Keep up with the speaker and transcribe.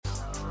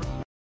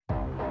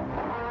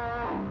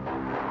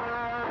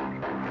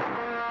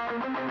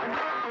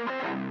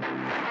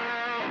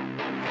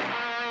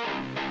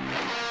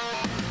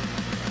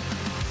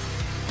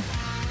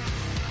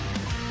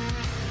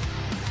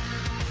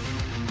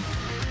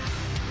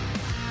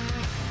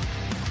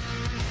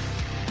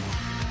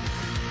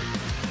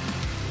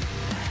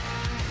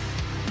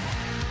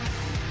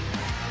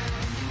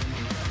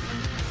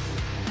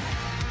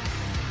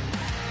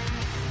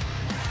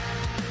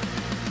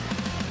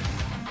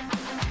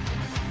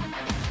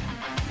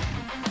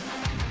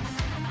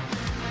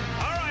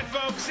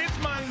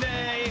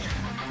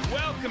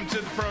welcome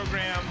to the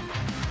program.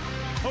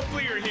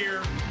 Hopefully you're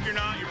here. If you're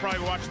not, you're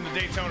probably watching the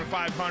Daytona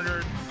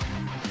 500.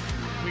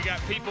 We got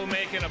people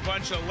making a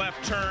bunch of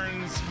left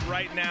turns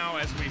right now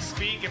as we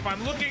speak. If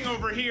I'm looking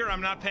over here,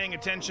 I'm not paying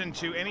attention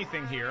to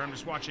anything here. I'm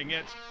just watching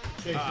it.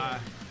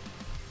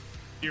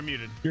 You're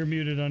muted. You're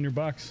muted on your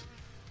box.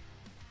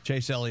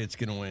 Chase Elliott's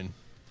going to win.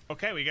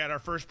 Okay, we got our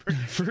first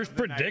prediction. First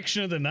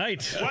prediction of the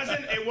night.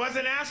 It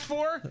wasn't asked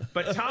for,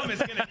 but Tom is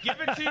going to give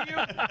it to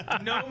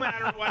you no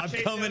matter what. I'm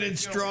Chase coming in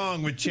Elliott's strong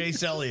going. with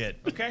Chase Elliott.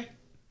 Okay.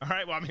 All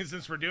right. Well, I mean,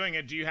 since we're doing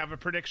it, do you have a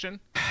prediction?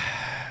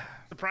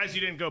 Surprised you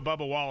didn't go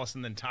Bubba Wallace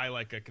and then tie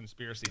like a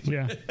conspiracy.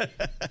 Yeah.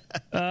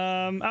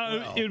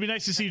 It would be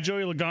nice to see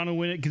Joey Logano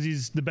win it because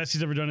he's the best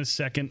he's ever done is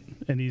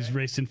second, and he's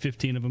raced in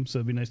 15 of them. So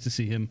it'd be nice to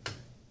see him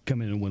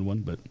come in and win one.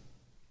 But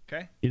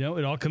okay, it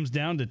all comes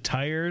down to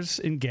tires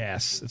and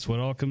gas. That's what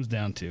it all comes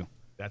down to.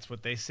 That's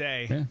what they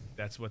say. Yeah.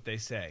 That's what they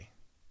say.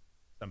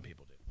 Some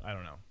people do. I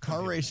don't know.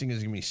 Car racing is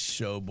going to be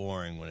so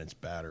boring when it's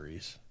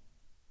batteries.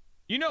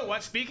 You know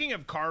what? Speaking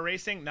of car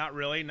racing, not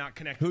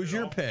connected. Who's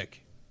your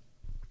pick?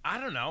 I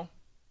don't know.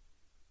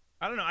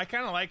 I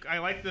kind of like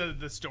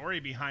the story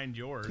behind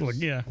yours. Look,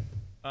 yeah.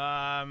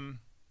 Got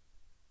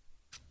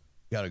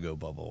to go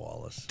Bubba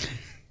Wallace.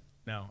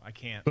 No, I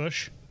can't.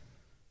 Bush.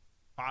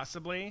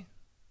 Possibly.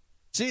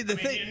 See, the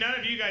thing. None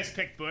of you guys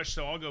picked Bush,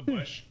 so I'll go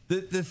Bush.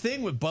 The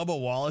thing with Bubba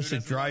Wallace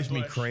that drives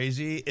me Bush?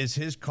 crazy is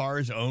his car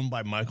is owned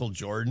by Michael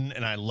Jordan,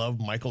 and I love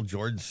Michael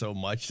Jordan so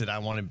much that I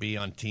want to be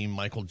on Team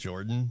Michael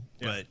Jordan,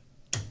 but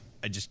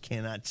I just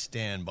cannot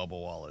stand Bubba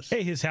Wallace.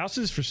 Hey, his house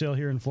is for sale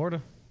here in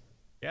Florida.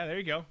 Yeah, there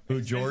you go.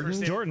 Who,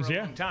 Jordan? Jordan's, for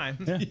a long time.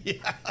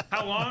 Yeah.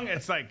 How long?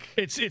 It's like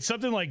it's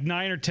something like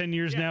 9 or 10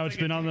 years now. It's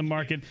been on the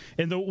market,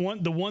 and the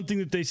one thing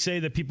that they say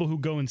that people who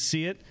go and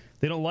see it,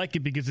 they don't like it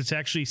because it's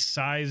actually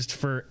sized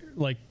for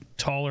like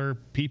taller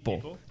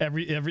people.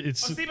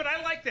 see, but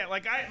I like that.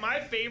 Like my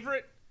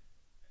favorite.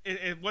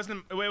 It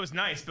wasn't. It was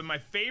nice, but my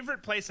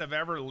favorite place I've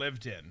ever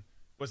lived in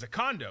was a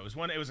condo.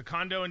 It was a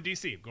condo in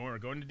D.C. We're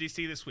going to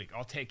D.C. this week.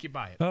 I'll take you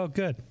by it. Oh,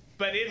 good.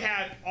 But it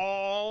had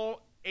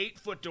all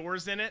 8-foot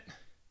doors in it,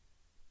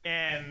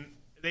 and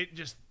they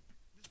just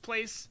this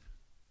place.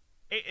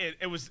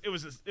 It was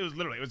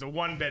literally a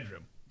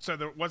 1-bedroom. So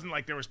there wasn't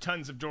like there was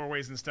tons of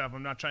doorways and stuff.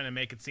 I'm not trying to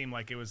make it seem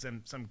like it was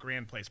in some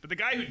grand place, but the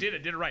guy who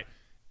did it right.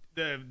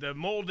 The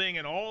molding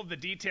and all the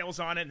details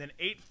on it, and then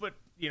 8-foot,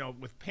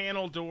 with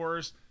panel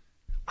doors.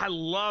 I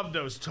love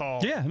those tall.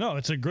 Yeah, no,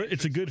 it's a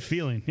good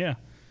feeling. Yeah.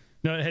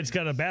 No, it's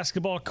got a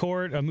basketball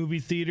court, a movie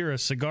theater, a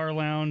cigar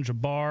lounge, a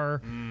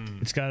bar.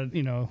 It's got,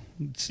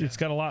 it's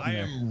got a lot in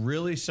there. I am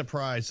really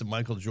surprised that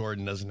Michael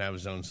Jordan doesn't have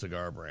his own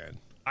cigar brand.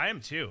 I am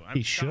too.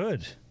 He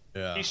should.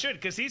 Yeah. He should,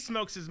 because he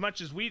smokes as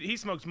much as he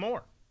smokes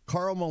more.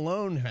 Karl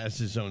Malone has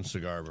his own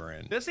cigar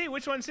brand. Does he?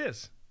 Which one's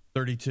his?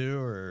 32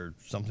 or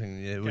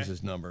something. It was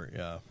his number.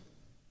 Yeah.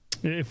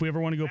 If we ever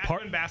want to go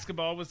party,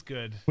 basketball was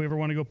good. If we ever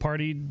want to go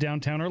party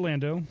downtown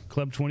Orlando,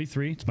 Club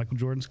 23. It's Michael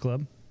Jordan's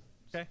club.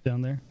 Okay.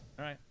 Down there.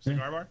 All right.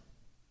 Cigar bar?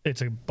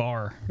 It's a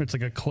bar. It's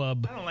like a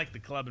club. I don't like the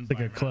club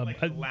environment. Like a club. I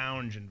like the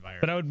lounge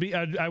environment.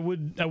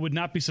 But I would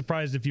not be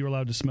surprised if you were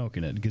allowed to smoke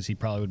in it, because he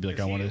probably would be like,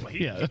 I want to.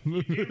 Yeah.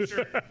 I'm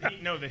sure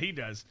he know that he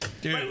does.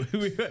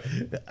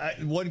 Dude,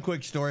 one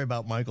quick story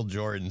about Michael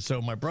Jordan.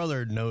 So my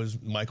brother knows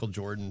Michael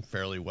Jordan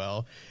fairly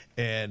well,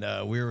 and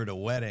we were at a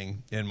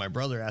wedding, and my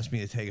brother asked me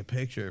to take a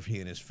picture of he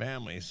and his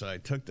family. So I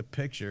took the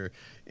picture,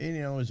 and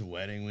it was a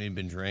wedding. We'd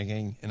been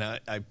drinking, and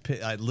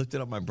I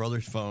lifted up my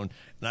brother's phone,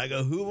 and I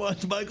go, "Who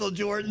wants Michael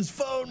Jordan's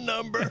phone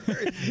number?"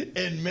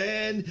 And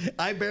man,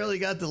 I barely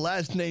got the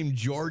last name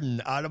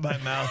Jordan out of my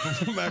mouth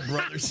before my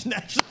brother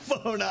snatched the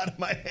phone out of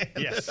my hand.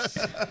 Yes.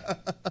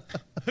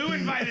 Who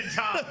invited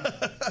Tom?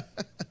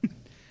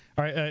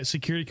 All right,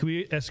 security, can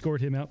we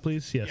escort him out,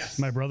 please? Yes.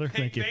 My brother.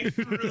 Thank you. Thanks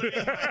for ruining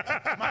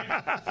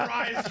my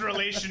prized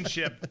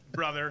relationship,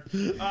 brother.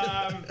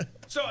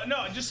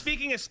 Just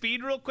speaking of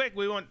speed real quick,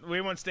 we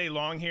won't stay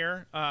long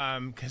here,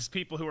 because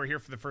people who are here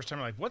for the first time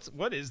are like,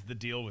 what is the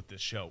deal with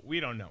this show? We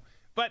don't know.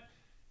 But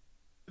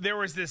there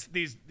was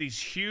these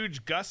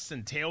huge gusts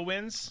and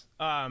tailwinds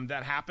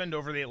that happened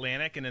over the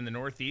Atlantic and in the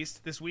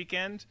Northeast this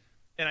weekend.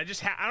 And I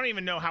don't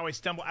even know how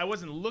I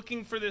wasn't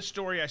looking for this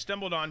story. I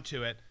stumbled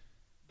onto it.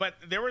 But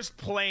there was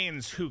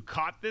planes who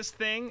caught this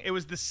thing. It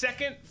was the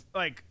second,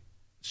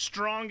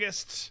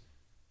 strongest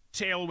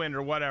tailwind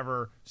or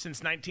whatever since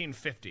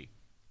 1950.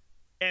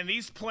 And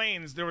these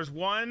planes, there was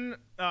one,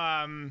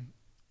 I don't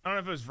know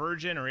if it was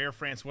Virgin or Air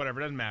France,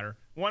 whatever, it doesn't matter.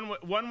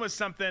 One was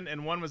something,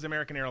 and one was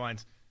American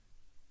Airlines.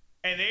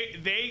 And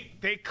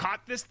they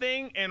caught this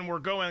thing and were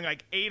going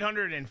like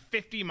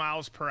 850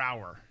 miles per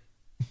hour.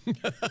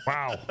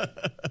 Wow.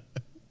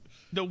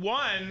 The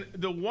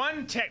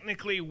one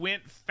technically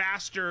went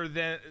faster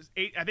than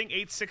I think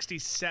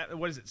 867.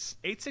 What is it?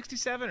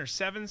 867 or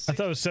 767? I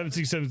thought it was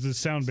 767 is the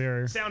sound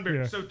barrier. Sound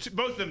barrier. Yeah. So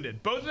both of them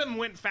did. Both of them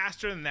went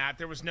faster than that.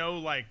 There was no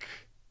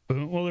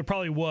Well, there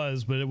probably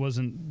was, but it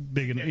wasn't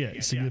big enough. Yeah,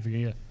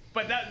 significant. Yeah.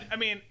 But that,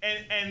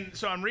 and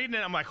so I'm reading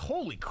it. I'm like,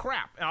 holy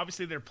crap! And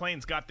obviously their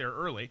planes got there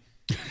early.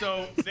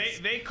 So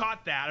they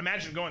caught that.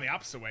 Imagine going the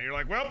opposite way. You're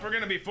like, well, we're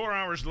going to be 4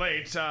 hours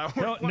late.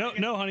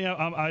 No, honey,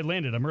 I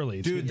landed. I'm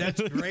early. Dude,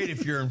 that's great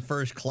if you're in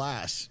first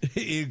class.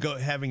 You go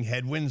having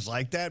headwinds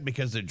like that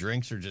because the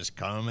drinks are just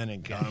coming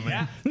and coming.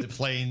 Yeah.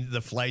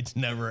 The flight's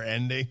never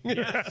ending.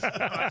 Yes, no,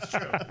 that's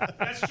true.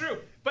 That's true.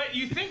 But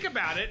you think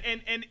about it,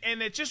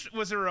 and it just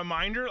was a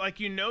reminder. Like,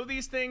 you know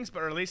these things,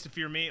 but or at least if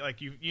you're me,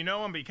 like you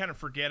know them, but you kind of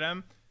forget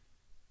them.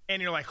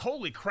 And you're like,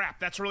 holy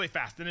crap, that's really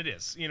fast. And it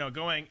is. You know,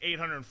 going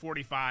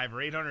 845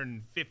 or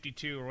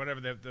 852 or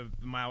whatever the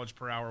mileage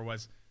per hour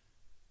was.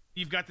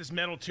 You've got this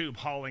metal tube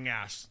hauling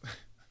ass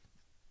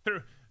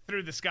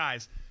through the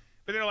skies.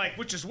 But they're like,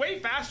 which is way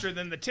faster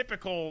than the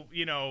typical,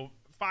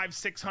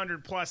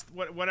 500-600 plus,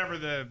 whatever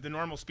the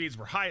normal speeds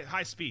were,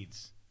 high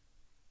speeds.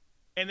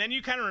 And then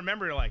you kind of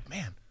remember, you're like,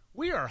 man,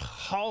 we are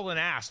hauling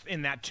ass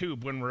in that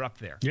tube when we're up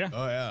there. Yeah.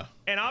 Oh, yeah.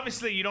 And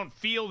obviously you don't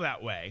feel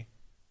that way.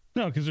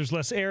 No, because there's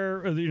less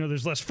air,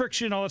 there's less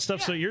friction, all that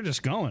stuff, so you're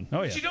just going. Oh,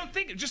 But yeah. you don't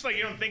think, just like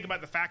you don't think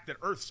about the fact that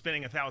Earth's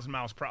spinning 1,000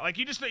 miles per hour. Like,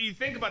 you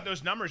think about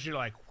those numbers, you're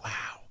like,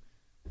 wow.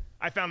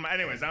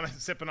 Anyways, I'm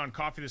sipping on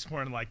coffee this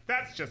morning, like,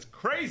 that's just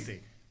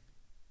crazy.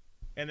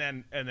 And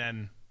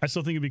then I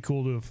still think it'd be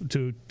cool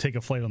to take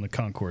a flight on the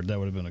Concorde. That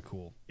would have been a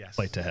cool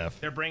flight to have.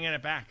 they're bringing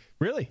it back.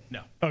 Really? No.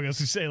 Oh, I was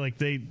going to say, like,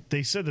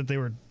 they said that they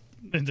were,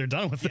 and they're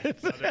done with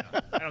it. No, they're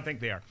not. I don't think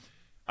they are.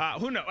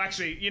 Who knows?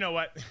 Actually, you know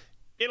what?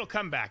 It'll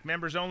come back.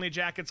 Members-only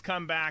jackets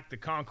come back. The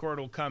Concorde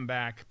will come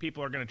back.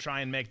 People are going to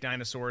try and make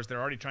dinosaurs. They're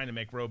already trying to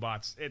make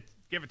robots.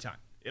 Give it time.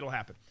 It'll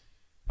happen.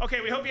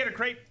 Okay, we hope you had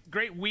a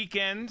great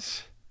weekend.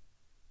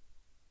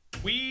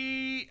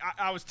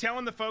 I was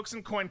telling the folks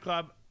in Coin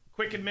Club,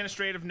 quick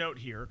administrative note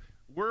here.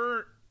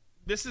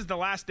 This is the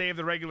last day of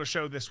the regular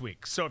show this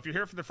week. So if you're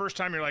here for the first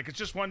time, you're like, it's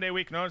just one day a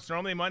week. No, it's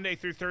normally Monday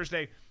through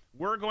Thursday.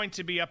 We're going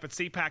to be up at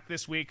CPAC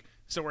this week,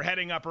 so we're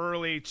heading up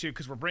early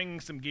because we're bringing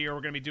some gear.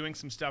 We're going to be doing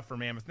some stuff for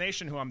Mammoth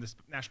Nation, who I'm the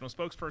national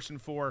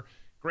spokesperson for.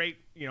 Great,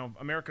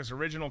 America's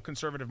original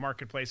conservative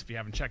marketplace. If you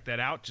haven't checked that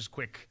out, just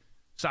quick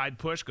side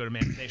push. Go to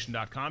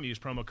mammoth.nation.com. Use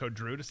promo code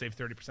Drew to save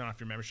 30% off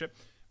your membership.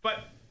 But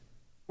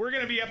we're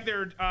going to be up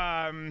there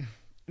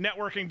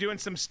networking, doing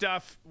some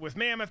stuff with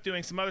Mammoth,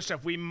 doing some other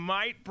stuff. We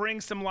might bring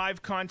some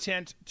live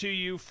content to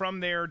you from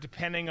there,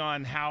 depending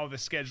on how the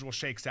schedule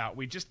shakes out.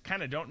 We just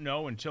kind of don't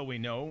know until we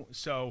know.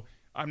 So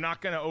I'm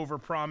not going to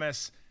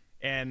overpromise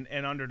and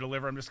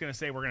underdeliver. I'm just going to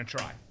say we're going to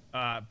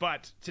try.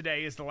 But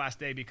today is the last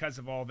day because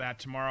of all that.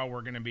 Tomorrow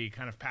we're going to be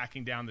kind of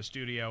packing down the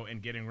studio and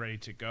getting ready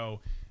to go,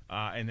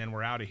 and then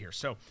we're out of here.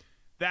 So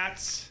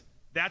that's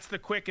the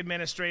quick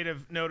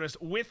administrative notice.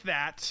 With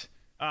that,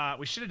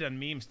 we should have done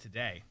memes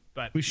today.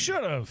 But we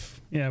should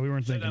have. Yeah, we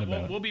weren't thinking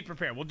about it. We'll be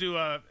prepared. We'll do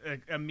a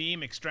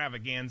meme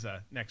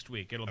extravaganza next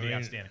week. It'll be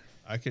outstanding.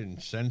 I can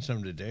send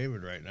some to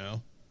David right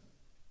now.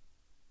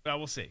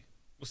 We'll see.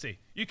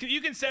 You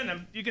can send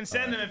them. You can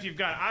send them if you've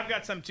got. I've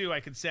got some too. I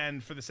could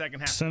send for the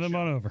second half. Send them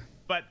on over.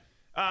 But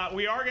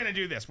we are going to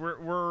do this.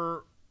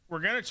 We're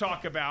going to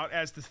talk about,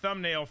 as the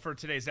thumbnail for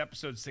today's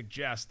episode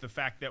suggests, the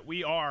fact that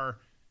we are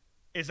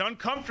as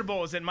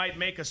uncomfortable as it might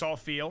make us all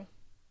feel.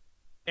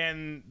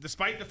 And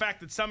despite the fact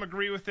that some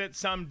agree with it,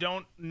 some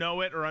don't know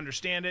it or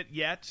understand it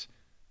yet,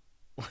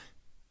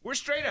 we're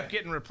straight up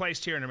getting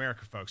replaced here in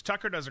America, folks.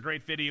 Tucker does a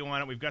great video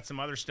on it. We've got some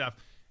other stuff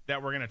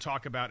that we're going to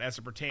talk about as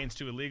it pertains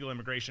to illegal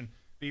immigration.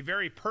 The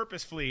very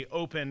purposefully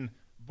open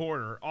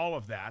border, all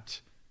of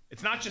that.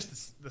 It's not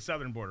just the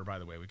southern border, by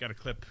the way. We've got a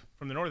clip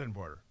from the northern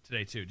border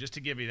today, too, just to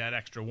give you that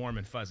extra warm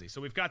and fuzzy.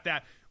 So we've got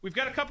that. We've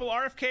got a couple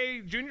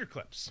RFK Jr.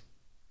 clips.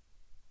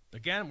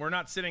 Again, we're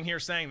not sitting here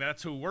saying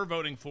that's who we're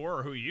voting for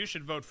or who you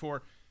should vote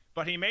for,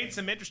 but he made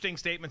some interesting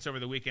statements over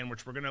the weekend,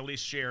 which we're going to at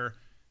least share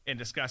and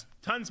discuss.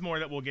 Tons more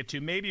that we'll get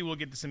to. Maybe we'll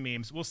get to some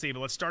memes. We'll see, but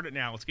let's start it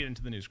now. Let's get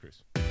into the news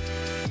cruise.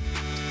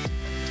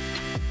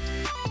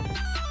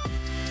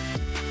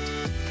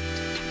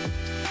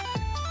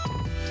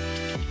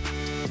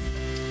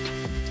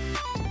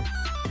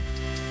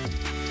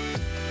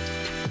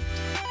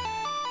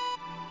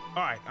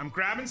 All right, I'm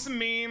grabbing some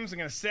memes. I'm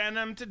going to send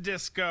them to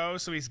Disco,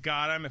 so he's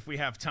got them if we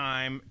have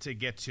time to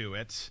get to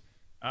it.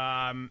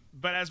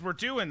 But as we're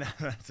doing that,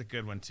 that's a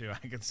good one too.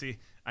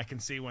 I can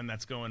see when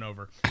that's going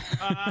over.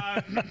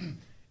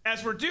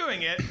 As we're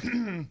doing it,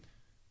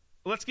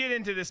 let's get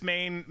into this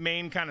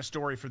main kind of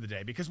story for the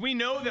day, because we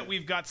know that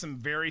we've got some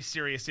very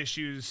serious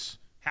issues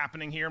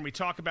happening here, and we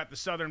talk about the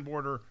southern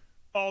border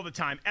all the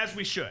time, as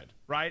we should,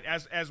 right?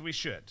 As we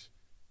should.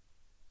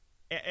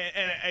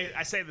 And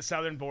I say the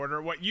southern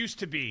border, what used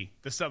to be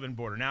the southern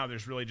border. Now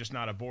there's really just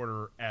not a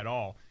border at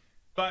all.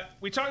 But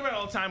we talk about it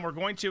all the time. We're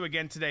going to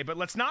again today. But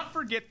let's not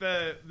forget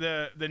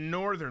the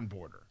northern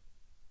border.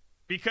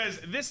 Because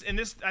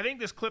I think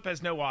this clip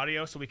has no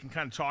audio, so we can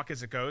kind of talk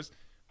as it goes.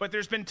 But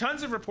there's been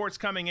tons of reports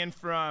coming in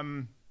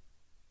from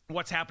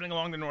what's happening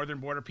along the northern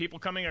border, people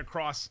coming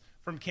across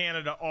from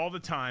Canada all the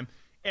time.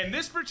 And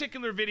this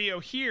particular video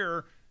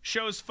here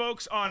shows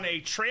folks on a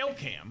trail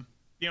cam,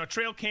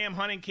 trail cam,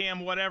 hunting cam,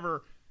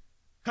 whatever,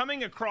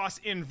 coming across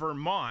in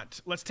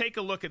Vermont. Let's take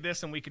a look at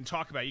this and we can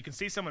talk about it. You can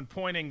see someone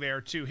pointing there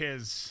to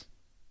his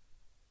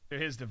to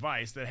his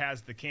device that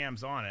has the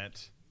cams on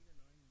it.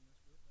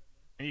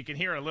 And you can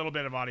hear a little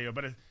bit of audio,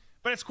 but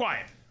it's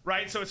quiet,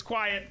 right? So it's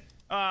quiet.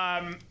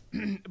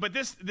 But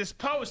this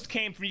post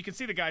came from, you can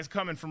see the guys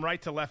coming from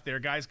right to left there,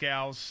 guys,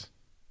 gals.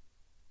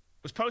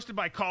 It was posted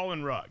by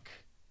Colin Rugg.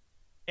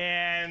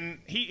 And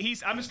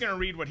I'm just going to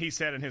read what he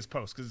said in his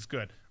post because it's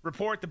good.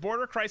 Report, the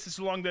border crisis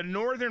along the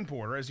northern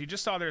border, as you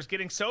just saw there, is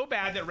getting so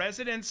bad that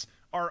residents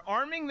are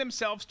arming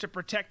themselves to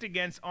protect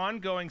against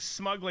ongoing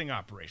smuggling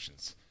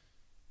operations.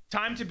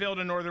 Time to build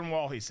a northern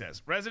wall, he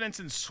says. Residents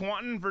in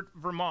Swanton,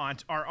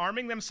 Vermont are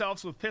arming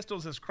themselves with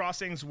pistols as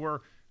crossings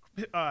were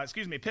up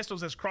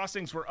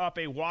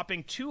a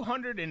whopping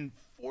 240%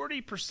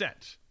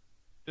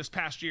 this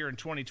past year in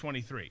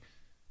 2023.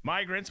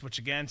 Migrants, which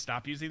again,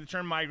 stop using the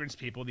term migrants,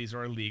 people, these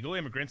are illegal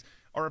immigrants,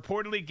 are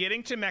reportedly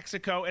getting to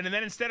Mexico and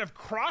then instead of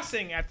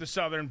crossing at the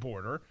southern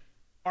border,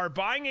 are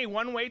buying a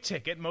one-way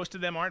ticket, most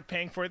of them aren't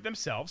paying for it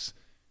themselves,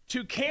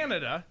 to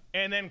Canada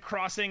and then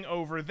crossing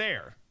over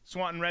there.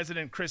 Swanton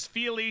resident Chris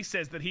Feely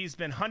says that he's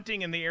been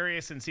hunting in the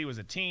area since he was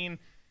a teen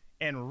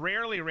and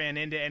rarely ran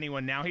into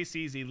anyone. Now he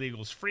sees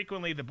illegals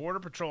frequently. The Border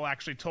Patrol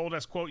actually told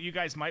us, quote, you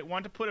guys might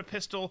want to put a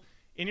pistol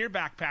in your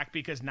backpack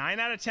because 9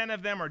 out of 10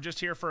 of them are just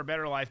here for a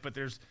better life. But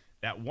there's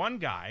that one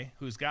guy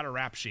who's got a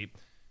rap sheet.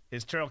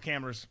 His trail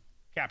cameras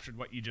captured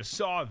what you just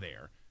saw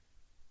there.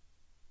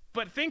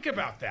 But think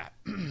about that.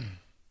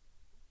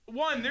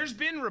 One, there's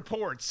been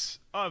reports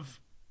of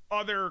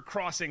other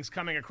crossings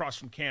coming across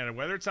from Canada,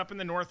 whether it's up in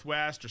the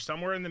Northwest or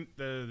somewhere in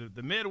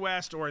the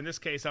Midwest, or in this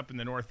case up in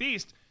the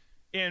Northeast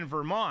in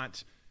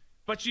Vermont.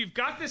 But you've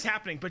got this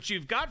happening, but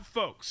you've got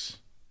folks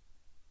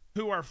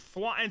who are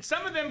flying, and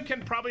some of them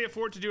can probably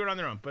afford to do it on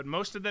their own, but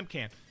most of them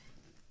can't.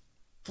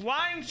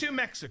 Flying to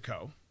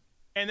Mexico,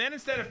 and then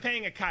instead of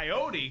paying a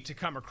coyote to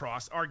come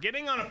across, are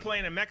getting on a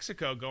plane in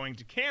Mexico going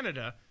to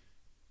Canada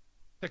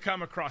to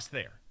come across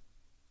there.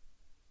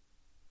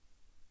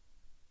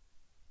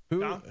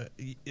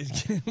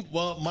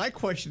 Well, my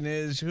question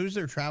is, who's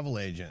their travel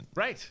agent?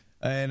 Right.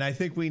 And I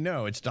think we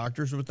know it's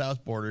Doctors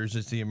Without Borders,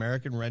 it's the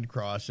American Red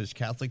Cross, it's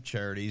Catholic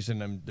Charities,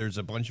 and there's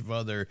a bunch of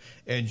other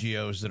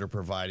NGOs that are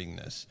providing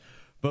this.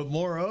 But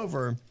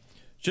moreover,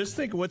 just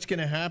think what's going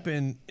to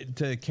happen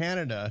to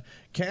Canada.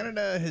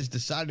 Canada has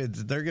decided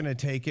that they're going to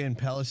take in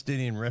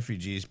Palestinian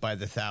refugees by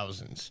the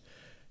thousands.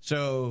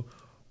 So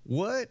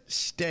what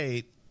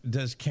state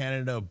does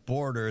Canada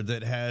border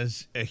that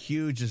has a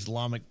huge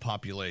Islamic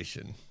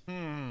population?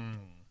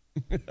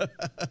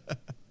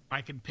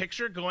 I can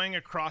picture going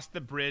across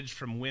the bridge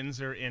from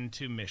Windsor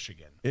into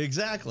Michigan.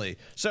 Exactly.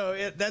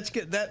 So that's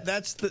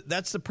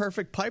the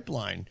perfect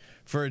pipeline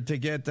to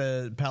get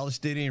the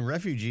Palestinian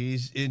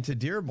refugees into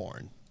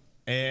Dearborn.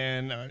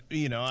 And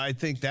I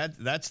think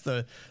that's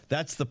the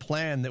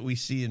plan that we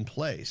see in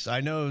place.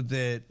 I know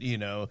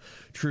that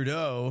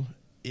Trudeau,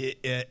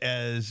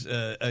 as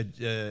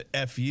a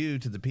FU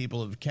to the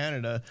people of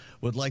Canada,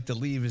 would like to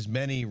leave as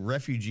many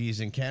refugees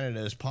in Canada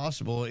as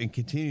possible and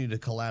continue to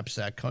collapse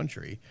that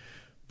country.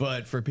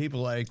 But for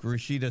people like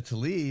Rashida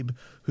Tlaib,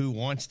 who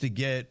wants to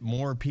get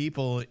more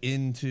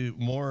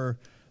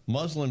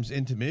Muslims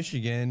into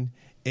Michigan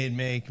and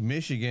make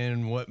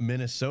Michigan what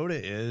Minnesota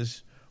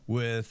is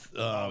with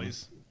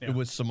Somalis,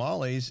 with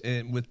Somalis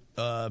and with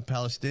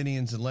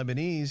Palestinians and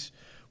Lebanese.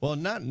 Well,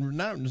 not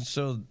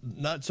so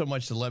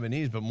much the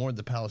Lebanese, but more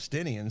the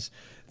Palestinians.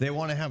 They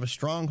want to have a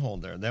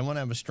stronghold there. They want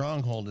to have a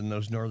stronghold in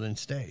those northern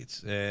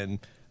states, and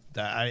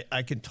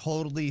I can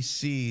totally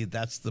see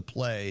that's the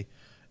play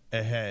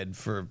ahead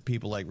for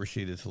people like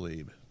Rashida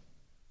Tlaib.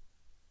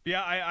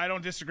 Yeah, I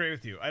don't disagree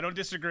with you.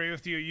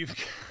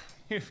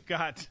 You've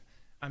got.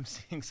 I'm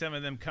seeing some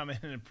of them come in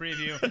a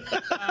preview.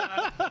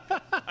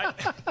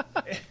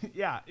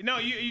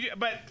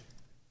 But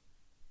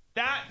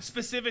that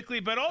specifically,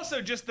 but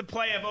also just the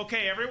play of,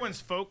 okay, everyone's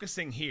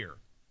focusing here.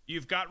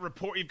 You've got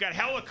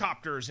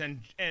helicopters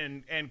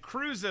and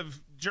crews of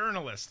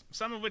journalists,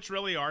 some of which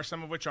really are,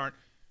 some of which aren't,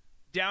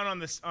 down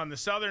on the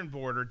southern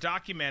border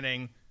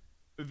documenting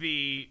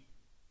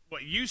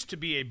what used to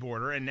be a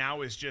border and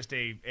now is just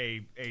a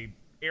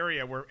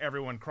area where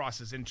everyone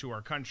crosses into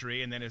our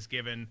country and then is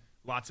given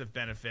lots of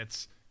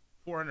benefits,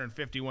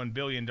 $451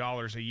 billion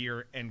a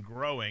year and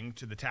growing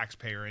to the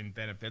taxpayer in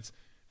benefits.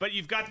 But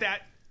you've got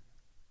that.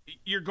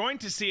 You're going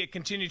to see it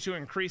continue to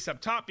increase up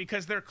top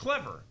because they're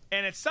clever.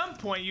 And at some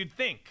point you'd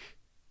think,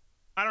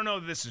 I don't know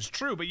if this is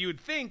true, but you would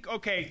think,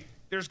 okay,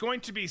 there's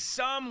going to be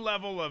some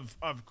level of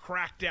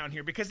crackdown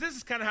here because this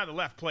is kind of how the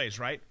left plays,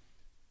 right?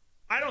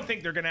 I don't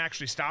think they're going to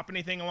actually stop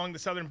anything along the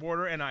southern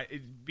border, and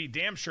I'd be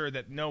damn sure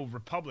that no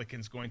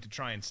Republican's going to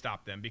try and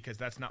stop them because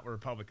that's not what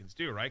Republicans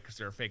do, right? Because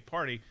they're a fake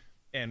party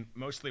and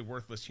mostly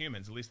worthless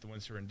humans, at least the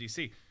ones who are in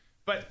D.C.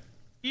 But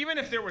even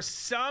if there was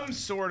some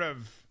sort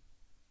of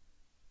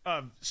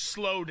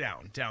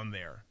slowdown down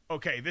there,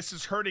 okay, this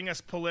is hurting us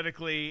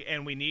politically,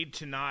 and we need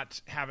to not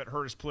have it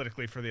hurt us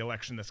politically for the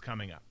election that's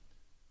coming up.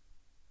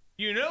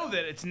 You know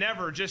that it's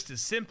never just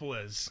as simple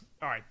as,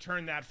 all right,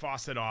 turn that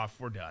faucet off,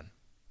 we're done.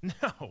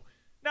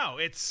 No,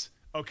 it's,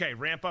 okay,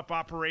 ramp up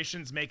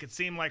operations, make it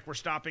seem like we're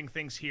stopping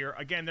things here.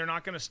 Again, they're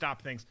not going to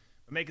stop things,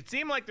 but make it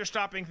seem like they're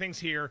stopping things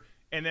here,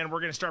 and then we're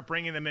going to start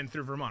bringing them in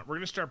through Vermont. We're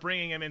going to start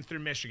bringing them in through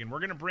Michigan. We're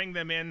going to bring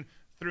them in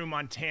through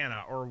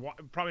Montana, or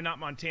probably not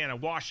Montana,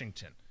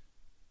 Washington.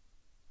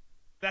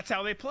 That's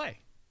how they play.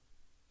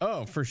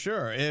 Oh, for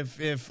sure.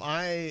 If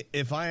I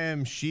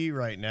am Xi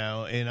right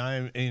now and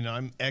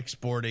I'm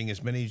exporting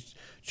as many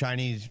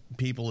Chinese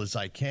people as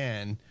I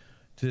can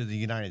to the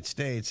United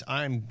States,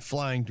 I'm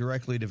flying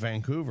directly to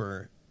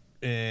Vancouver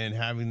and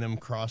having them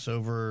cross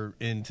over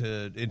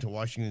into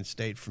Washington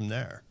State from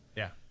there.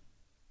 Yeah.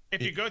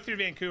 If you go through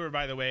Vancouver,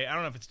 by the way, I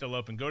don't know if it's still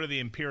open. Go to the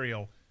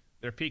Imperial.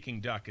 Their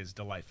Peking duck is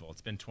delightful.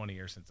 It's been 20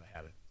 years since I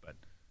had it, but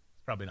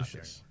it's probably not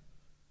there anymore.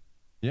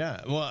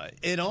 Yeah, well,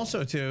 and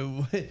also,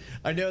 too,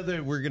 I know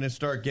that we're going to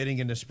start getting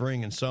into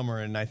spring and summer,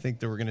 and I think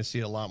that we're going to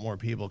see a lot more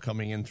people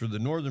coming in through the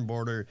northern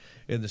border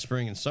in the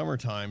spring and summer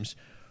times,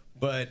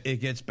 but it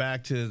gets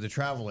back to the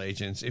travel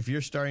agents. If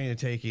you're starting to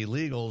take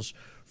illegals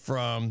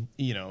from,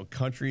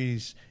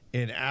 countries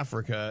in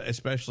Africa,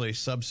 especially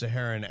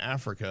sub-Saharan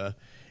Africa,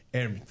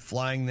 and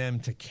flying them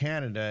to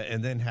Canada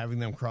and then having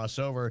them cross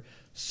over,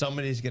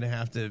 somebody's going to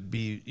have to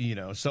be,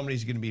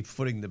 somebody's going to be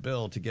footing the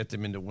bill to get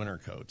them into winter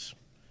coats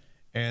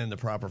and the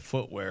proper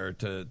footwear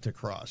to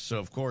cross. So,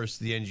 of course,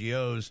 the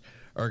NGOs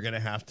are going to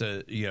have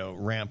to,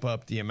 ramp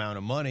up the amount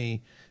of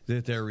money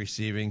that they're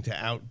receiving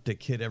to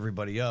kit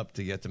everybody up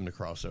to get them to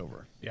cross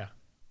over. Yeah.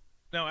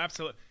 No,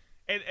 absolutely.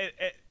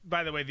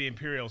 By the way, the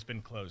Imperial's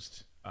been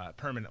closed,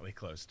 permanently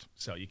closed,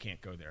 so you can't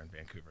go there in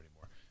Vancouver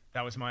anymore.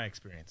 That was my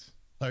experience.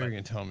 I thought you were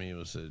going to tell me it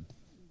was a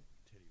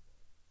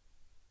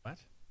what?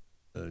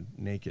 A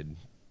naked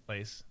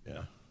place.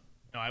 Yeah.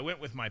 No, I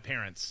went with my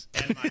parents.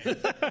 And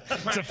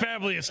it's a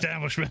family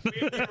establishment.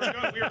 We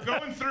were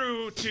going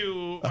through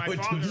to my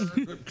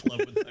father. Club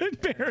with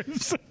my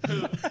parents.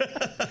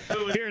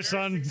 Who was Here,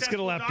 son, let's get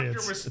a lap doctor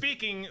dance. was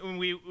speaking when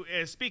we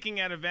speaking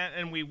at an event,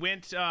 and we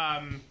went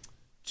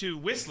to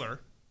Whistler,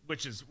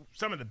 which is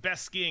some of the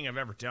best skiing I've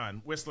ever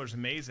done. Whistler's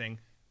amazing,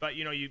 but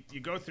you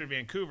go through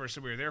Vancouver,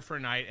 so we were there for a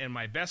night, and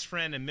my best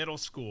friend in middle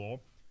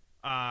school,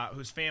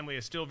 whose family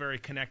is still very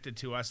connected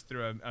to us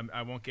through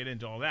I won't get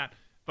into all that,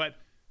 but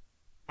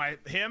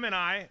him and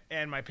I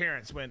and my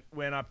parents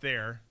went up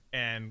there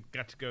and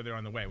got to go there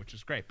on the way, which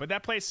was great. But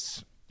that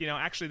place,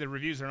 actually the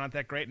reviews are not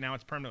that great. Now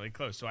it's permanently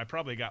closed. So I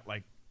probably got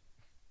like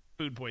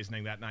food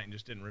poisoning that night and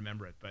just didn't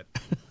remember it. But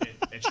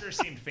it sure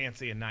seemed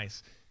fancy and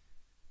nice.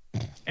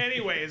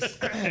 Anyways.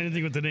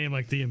 Anything with the name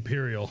like the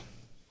Imperial.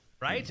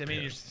 Right? I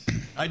mean,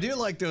 I do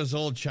like those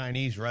old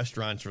Chinese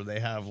restaurants where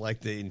they have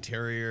like the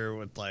interior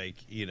with like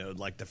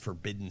the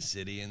Forbidden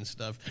City and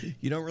stuff.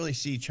 You don't really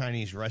see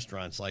Chinese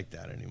restaurants like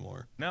that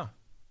anymore. No.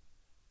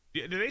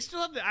 Do they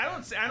still have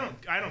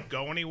I don't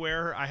go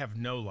anywhere. I have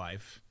no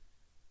life.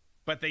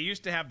 But they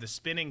used to have the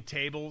spinning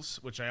tables,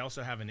 which I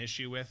also have an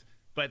issue with.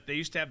 But they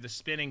used to have the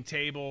spinning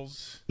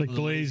tables. Like the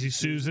Lazy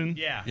Susan?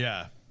 Yeah.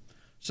 Yeah.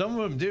 Some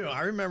of them do.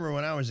 I remember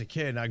when I was a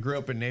kid, I grew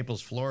up in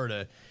Naples,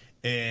 Florida,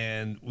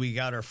 and we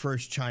got our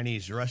first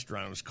Chinese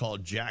restaurant. It was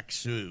called Jack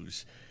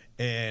Sue's.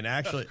 And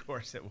actually, of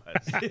course it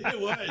was.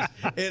 It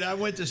was. And I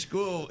went to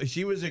school.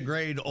 She was a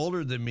grade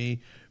older than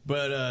me,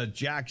 but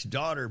Jack's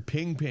daughter,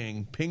 Ping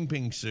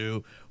Ping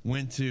Sue,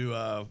 went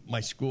to my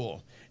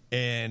school.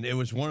 And it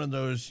was one of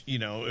those,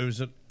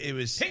 it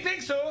was Ping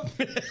Ping Sue.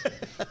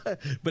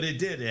 But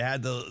it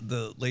had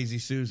the Lazy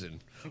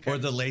Susan, or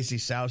the Lazy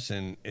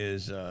Sousin,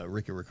 as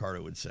Ricky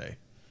Ricardo would say.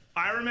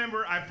 I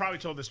remember, I've probably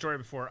told this story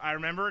before. I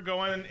remember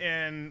going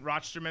in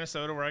Rochester,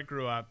 Minnesota, where I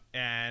grew up,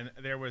 and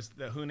there was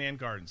the Hunan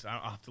Gardens.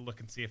 I'll have to look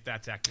and see if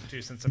that's active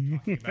too, since I'm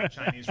talking about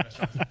Chinese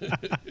restaurants.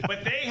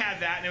 But they had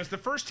that, and it was the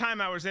first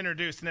time I was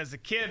introduced. And as a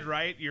kid,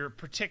 right,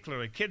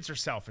 kids are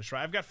selfish,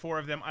 right? I've got 4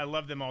 of them. I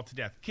love them all to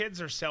death.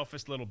 Kids are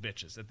selfish little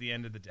bitches at the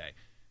end of the day.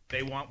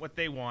 They want what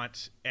they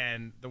want,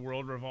 and the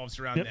world revolves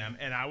around them.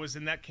 And I was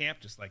in that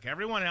camp just like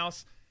everyone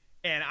else.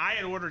 And I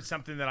had ordered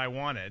something that I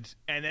wanted,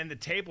 and then the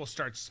table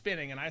starts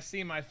spinning, and I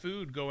see my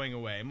food going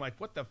away. I'm like,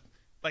 what the,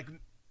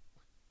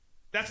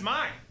 that's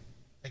mine.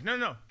 Like,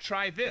 no,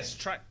 try this.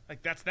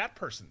 That's that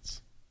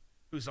person's,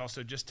 who's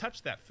also just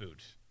touched that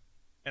food.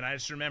 And I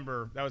just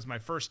remember that was my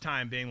first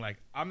time being like,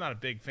 I'm not a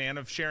big fan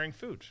of sharing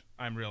food,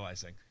 I'm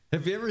realizing.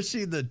 Have you ever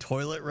seen the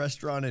toilet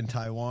restaurant in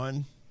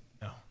Taiwan?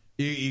 No.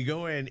 You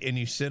go in and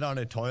you sit on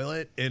a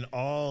toilet, and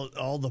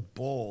all the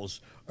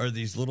bowls are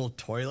these little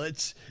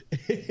toilets,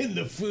 and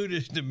the food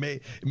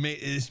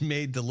is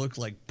made to look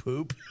like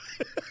poop.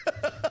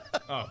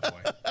 Oh,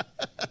 boy.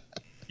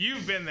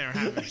 You've been there,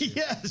 haven't you?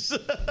 Yes.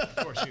 Of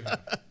course you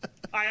have.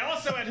 I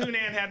also at Hunan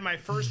had my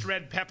first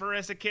red pepper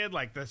as a kid,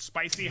 like the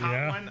spicy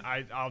hot one.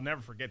 I'll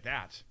never forget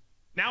that.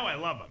 Now I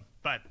love them,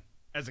 but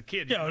as a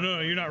kid...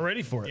 you're not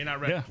ready for it. You're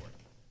not ready for it.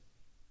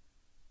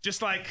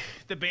 Just like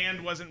the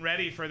band wasn't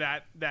ready for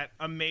that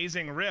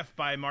amazing riff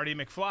by Marty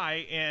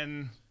McFly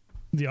in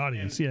The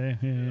audience, The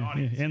yeah,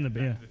 audience, and the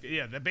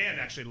the band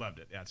actually loved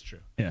it. That's true.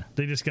 Yeah,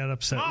 they just got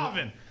upset.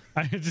 Marvin.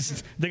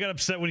 They got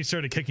upset when he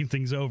started kicking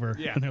things over,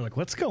 and they're like,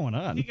 "What's going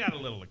on?" He got a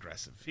little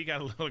aggressive.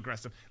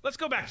 Let's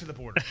go back to the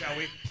border, shall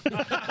we?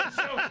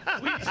 So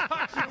we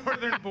talked the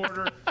northern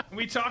border. And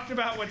we talked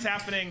about what's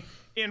happening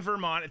in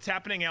Vermont. It's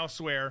happening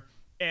elsewhere,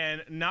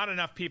 and not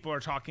enough people are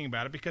talking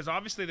about it because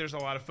obviously there's a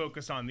lot of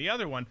focus on the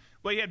other one.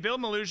 Well, you had Bill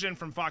Melugin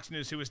from Fox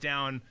News who was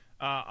down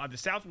on the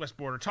southwest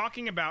border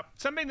talking about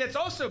something that's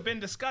also been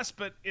discussed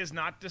but is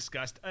not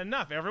discussed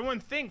enough. Everyone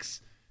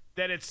thinks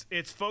that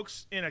it's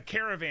folks in a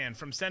caravan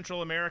from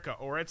Central America,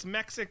 or it's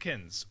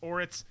Mexicans, or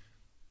it's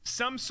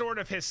some sort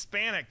of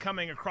Hispanic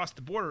coming across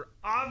the border.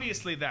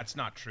 Obviously, that's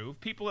not true.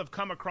 People have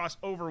come across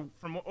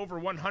from over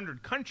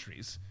 100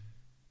 countries,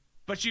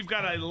 but you've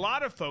got a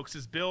lot of folks,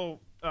 as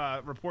Bill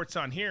reports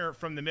on here,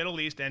 from the Middle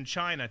East and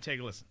China. Take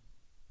a listen.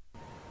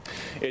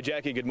 Yeah,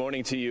 Jackie, good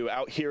morning to you.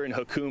 Out here in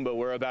Jacumba,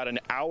 we're about an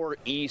hour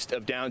east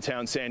of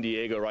downtown San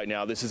Diego right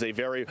now. This is a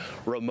very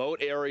remote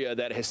area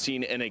that has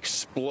seen an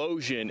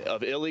explosion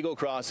of illegal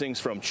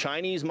crossings from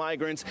Chinese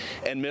migrants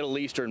and Middle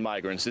Eastern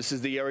migrants. This is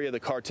the area the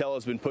cartel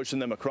has been pushing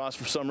them across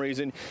for some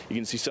reason. You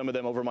can see some of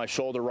them over my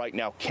shoulder right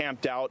now,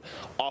 camped out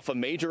off a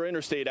major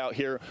interstate out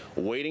here,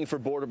 waiting for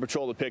Border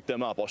Patrol to pick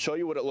them up. I'll show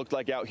you what it looked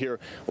like out here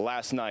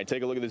last night.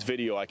 Take a look at this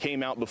video. I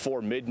came out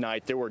before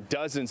midnight. There were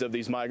dozens of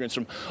these migrants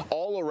from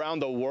all around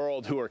the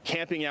world who are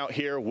camping out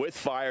here with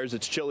fires.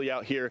 It's chilly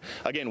out here.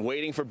 Again,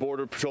 waiting for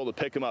Border Patrol to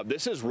pick them up.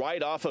 This is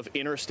right off of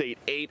Interstate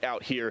 8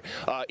 out here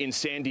in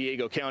San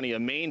Diego County, a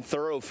main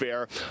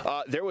thoroughfare.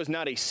 There was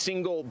not a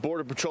single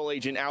Border Patrol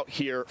agent out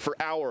here for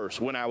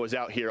hours when I was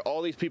out here.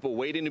 All these people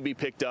waiting to be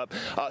picked up,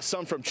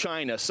 some from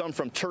China, some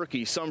from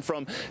Turkey, some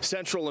from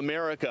Central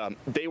America.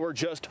 They were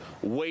just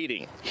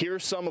waiting.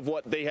 Here's some of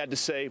what they had to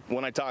say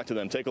when I talked to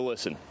them. Take a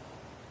listen.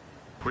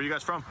 Where are you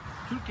guys from?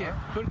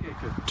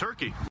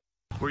 Turkey.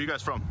 Where are you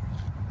guys from?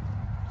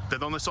 ¿De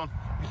dónde son?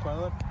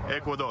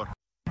 Ecuador.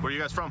 Where are you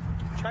guys from?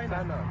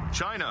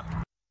 China.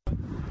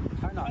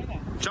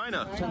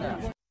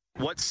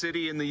 What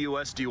city in the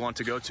U.S. do you want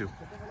to go to?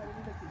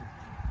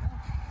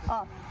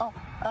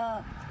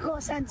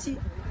 Los Angeles.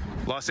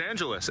 Los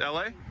Angeles.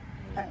 L.A.?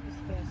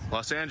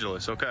 Los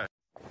Angeles, okay.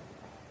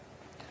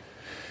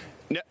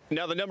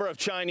 Now, the number of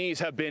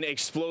Chinese have been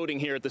exploding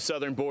here at the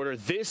southern border.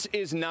 This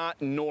is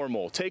not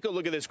normal. Take a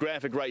look at this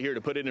graphic right here to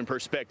put it in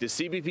perspective.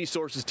 CBP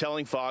sources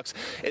telling Fox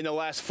in the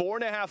last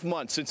 4.5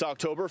 months since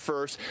October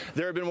 1st,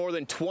 there have been more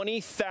than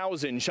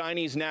 20,000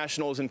 Chinese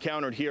nationals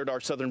encountered here at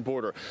our southern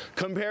border.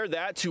 Compare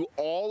that to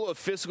all of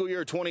fiscal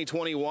year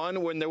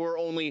 2021 when there were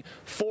only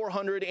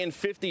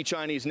 450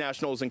 Chinese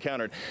nationals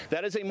encountered.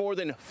 That is a more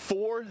than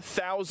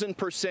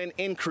 4,000%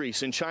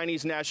 increase in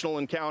Chinese national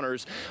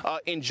encounters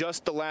in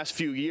just the last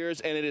few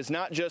years. And it is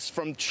not just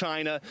from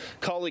China.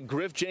 Colleague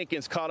Griff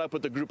Jenkins caught up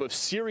with a group of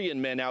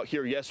Syrian men out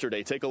here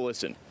yesterday. Take a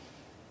listen.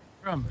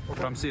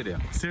 From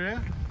Syria.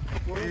 Syria?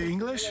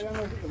 English?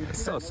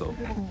 So.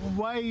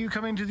 Why are you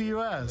coming to the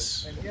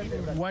U.S.?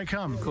 Why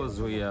come? Because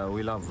we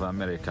love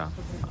America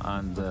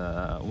and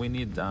we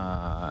need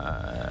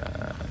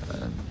a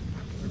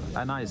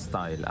nice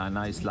style, a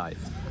nice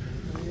life.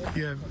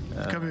 Yeah,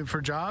 coming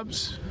for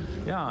jobs?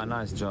 Yeah, a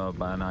nice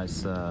job, a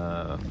nice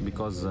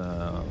because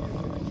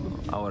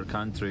our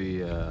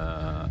country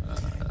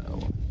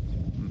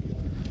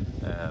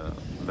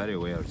very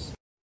weird.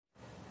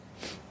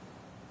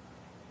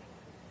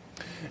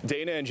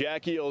 Dana and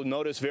Jackie, you'll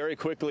notice very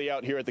quickly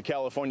out here at the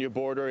California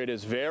border, it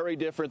is very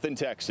different than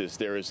Texas.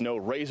 There is no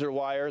razor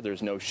wire,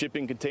 there's no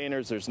shipping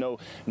containers, there's no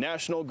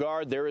National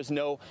Guard, there is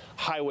no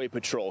highway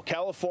patrol.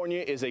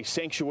 California is a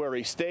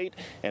sanctuary state,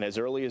 and as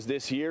early as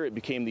this year, it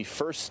became the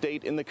first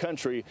state in the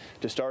country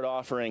to start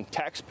offering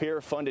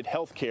taxpayer-funded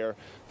health care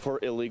for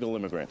illegal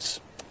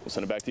immigrants. We'll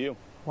send it back to you.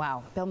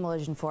 Wow. Bill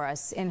Melugin for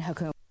us in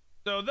Jacumba.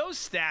 So those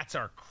stats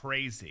are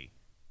crazy.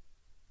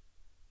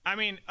 I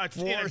mean,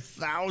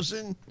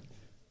 4,000?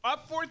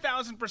 Up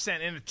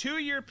 4,000%. In a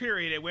 2-year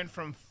period, it went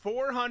from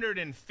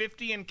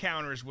 450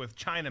 encounters with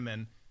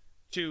Chinamen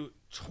to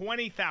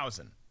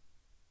 20,000.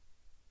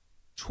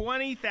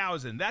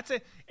 20,000.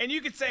 And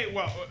you could say,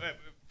 well,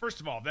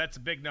 first of all, that's a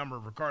big number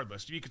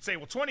regardless. You could say,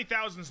 well,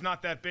 20,000 is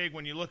not that big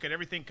when you look at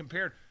everything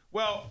compared.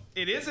 Well,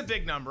 it is a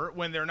big number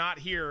when they're not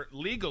here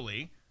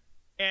legally.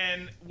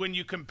 And when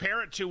you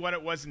compare it to what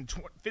it was in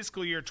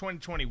fiscal year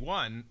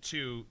 2021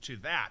 to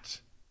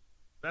that,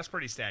 that's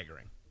pretty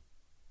staggering.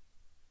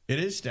 It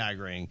is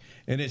staggering.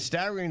 And it's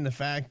staggering the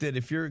fact that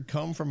if you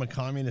come from a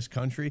communist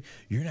country,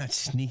 you're not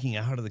sneaking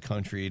out of the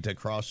country to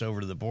cross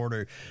over to the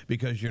border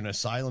because you're an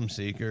asylum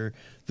seeker.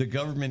 The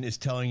government is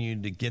telling you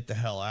to get the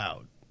hell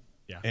out.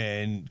 Yeah.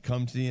 And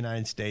come to the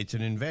United States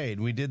and invade.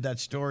 We did that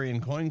story in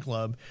Coin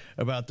Club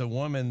about the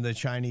woman, the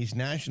Chinese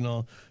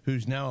national,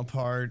 who's now a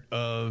part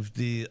of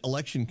the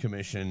election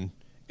commission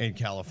in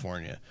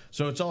California.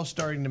 So it's all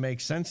starting to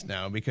make sense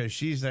now because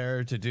she's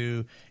there to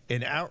do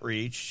an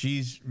outreach.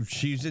 She's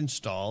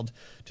installed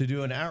to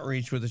do an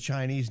outreach with the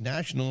Chinese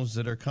nationals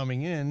that are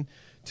coming in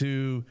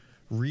to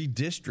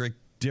redistrict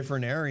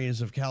different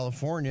areas of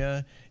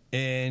California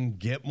and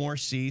get more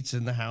seats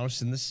in the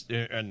House and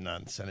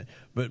not the Senate,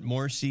 but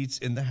more seats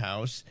in the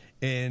House,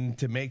 and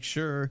to make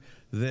sure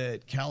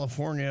that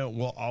California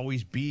will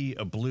always be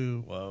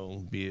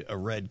be a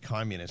red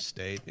communist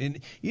state. And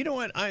you know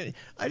what? I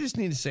just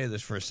need to say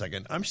this for a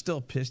second. I'm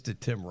still pissed at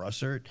Tim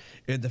Russert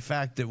and the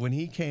fact that when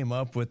he came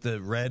up with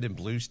the red and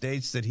blue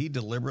states, that he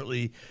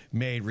deliberately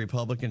made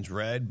Republicans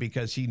red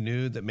because he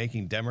knew that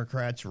making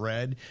Democrats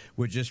red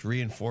would just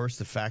reinforce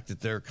the fact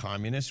that they're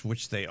communists,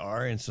 which they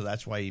are. And so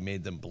that's why he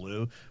made them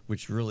blue,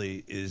 which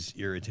really is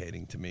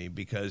irritating to me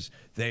because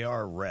they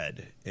are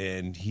red.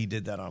 And he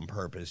did that on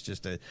purpose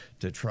just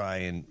to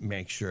try and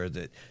make sure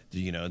that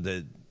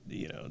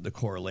the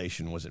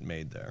correlation wasn't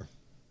made there.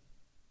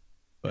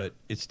 But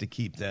it's to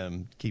keep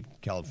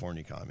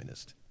California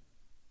communist.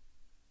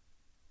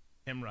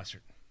 Tim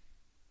Russert.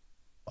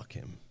 Fuck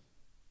him.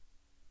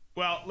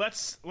 Well,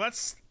 let's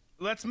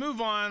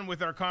move on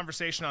with our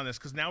conversation on this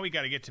because now we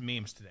got to get to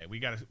memes today. We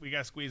got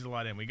to squeeze a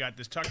lot in. We got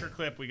this Tucker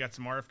clip, we got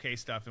some RFK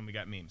stuff, and we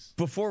got memes.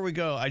 Before we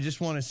go, I just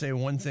want to say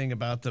one thing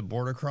about the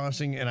border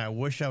crossing, and I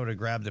wish I would have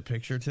grabbed the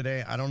picture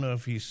today. I don't know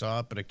if you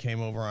saw it, but it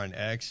came over on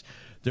X.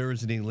 There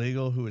was an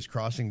illegal who was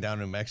crossing down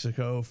to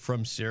Mexico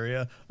from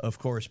Syria, of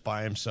course,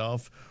 by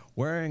himself,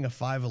 wearing a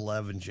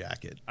 511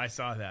 jacket. I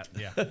saw that,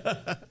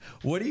 yeah.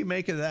 What do you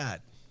make of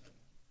that?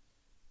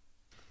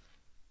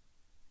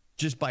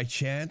 Just by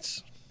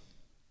chance?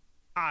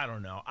 I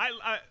don't know.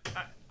 I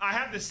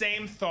have the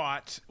same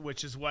thought,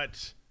 which is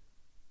what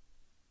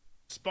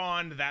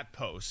spawned that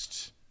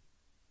post.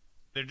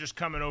 They're just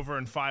coming over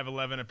in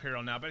 511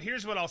 apparel now. But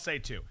here's what I'll say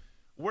too: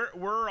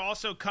 we're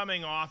also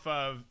coming off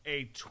of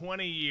a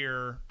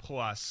 20-year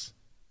plus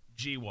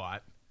GWAT,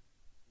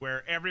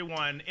 where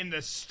everyone in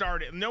the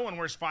start, no one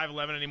wears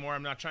 511 anymore.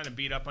 I'm not trying to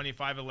beat up on you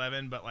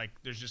 511, but like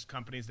there's just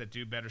companies that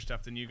do better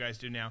stuff than you guys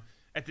do now.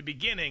 At the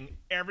beginning,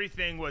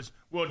 everything was,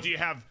 well, do you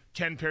have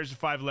 10 pairs of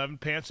 511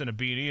 pants and a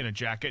beanie and a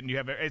jacket? And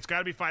it's got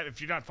to be 5.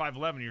 If you're not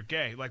 511, you're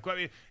gay. Like,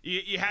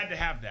 you had to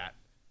have that.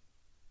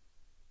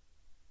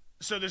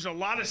 So there's a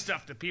lot of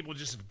stuff that people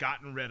just have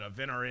gotten rid of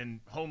and are in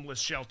homeless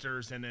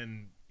shelters and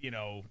in,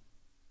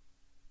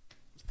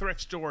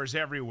 thrift stores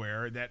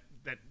everywhere that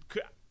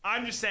could,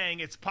 I'm just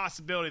saying it's a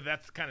possibility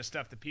that's the kind of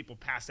stuff that people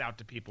pass out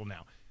to people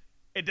now.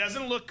 It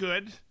doesn't look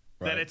good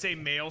that it's a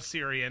male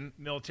Syrian,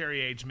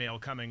 military-age male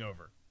coming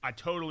over. I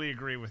totally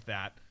agree with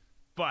that,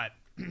 but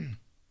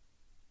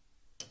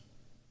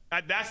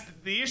that's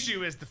the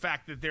issue. Is the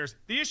fact that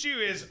the issue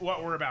is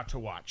what we're about to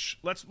watch.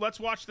 Let's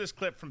watch this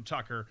clip from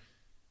Tucker,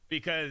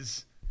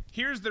 because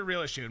here's the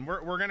real issue, and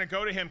we're going to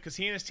go to him because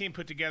he and his team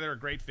put together a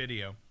great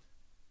video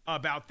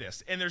about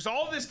this. And there's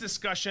all this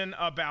discussion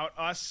about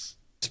us.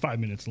 It's 5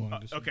 minutes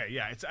long. Okay,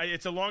 yeah,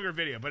 it's a longer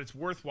video, but it's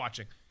worth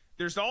watching.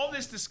 There's all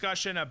this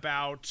discussion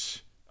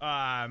about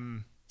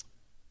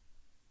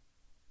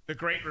the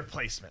Great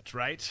Replacement,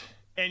 right?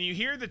 And you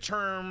hear the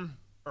term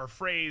or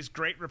phrase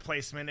Great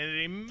Replacement, and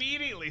it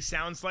immediately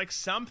sounds like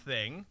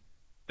something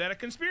that a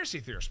conspiracy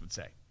theorist would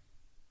say.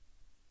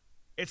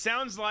 It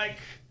sounds like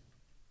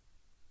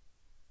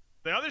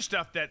the other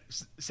stuff that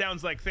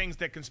sounds like things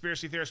that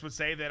conspiracy theorists would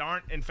say that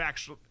aren't in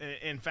fact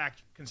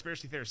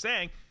conspiracy theorists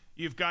saying.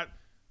 You've got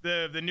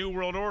the New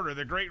World Order,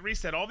 the Great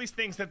Reset, all these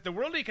things that the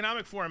World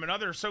Economic Forum and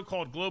other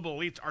so-called global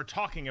elites are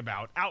talking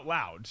about out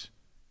loud.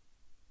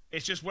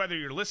 It's just whether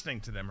you're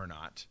listening to them or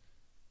not.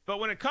 But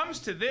when it comes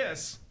to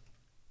this,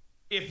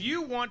 if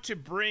you want to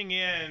bring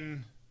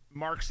in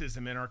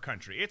Marxism in our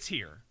country, it's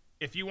here.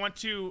 If you want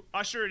to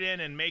usher it in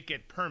and make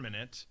it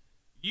permanent,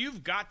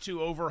 you've got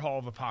to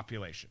overhaul the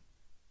population.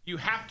 You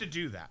have to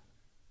do that.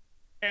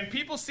 And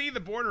people see the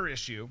border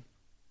issue,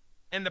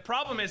 and the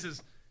problem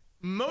is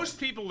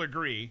most people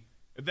agree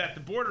that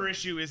the border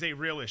issue is a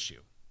real issue.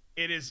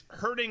 It is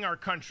hurting our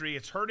country.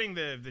 It's hurting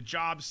the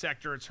job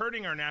sector. It's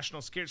hurting our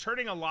national security. It's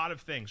hurting a lot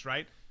of things,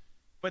 right?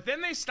 But then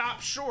they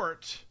stop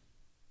short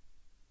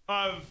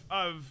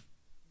of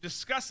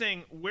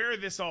discussing where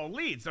this all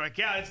leads. They're like,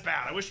 yeah, it's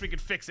bad. I wish we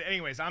could fix it.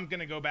 Anyways, I'm going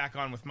to go back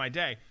on with my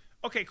day.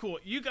 Okay, cool.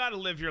 You got to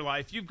live your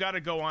life. You've got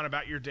to go on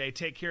about your day,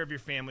 take care of your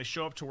family,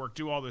 show up to work,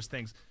 do all those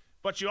things.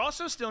 But you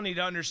also still need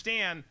to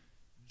understand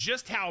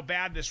just how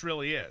bad this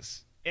really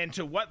is and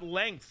to what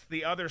length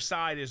the other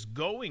side is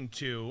going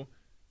to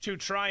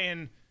try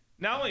and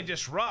not only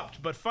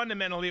disrupt, but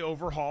fundamentally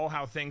overhaul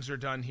how things are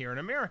done here in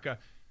America.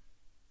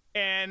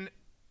 And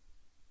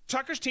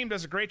Tucker's team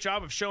does a great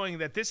job of showing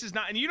that this is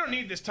not, and you don't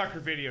need this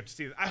Tucker video to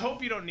see this. I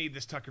hope you don't need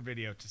this Tucker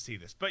video to see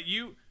this, but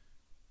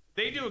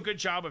they do a good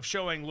job of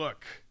showing,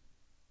 look,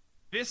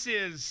 this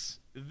is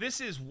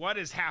what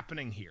is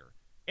happening here.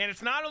 And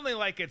it's not only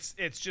like it's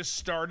just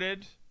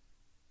started,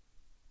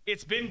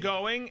 it's been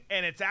going,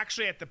 and it's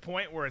actually at the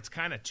point where it's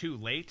kind of too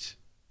late,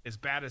 as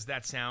bad as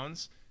that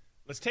sounds.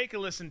 Let's take a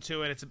listen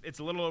to it. It's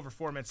a little over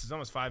 4 minutes. It's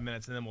almost 5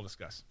 minutes, and then we'll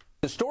discuss.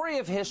 The story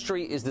of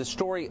history is the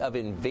story of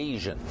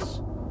invasions.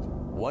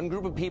 One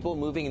group of people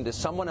moving into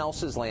someone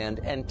else's land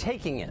and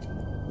taking it.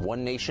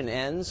 One nation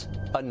ends,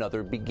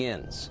 another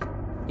begins.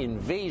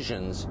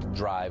 Invasions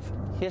drive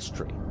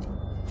history.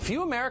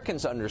 Few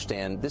Americans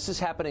understand this is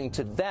happening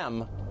to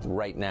them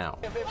right now.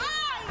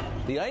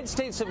 The United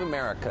States of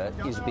America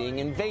is being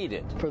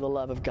invaded. For the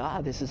love of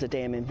God, this is a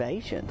damn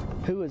invasion.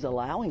 Who is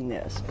allowing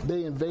this?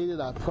 They invaded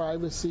our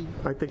privacy.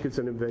 I think it's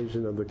an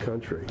invasion of the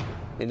country.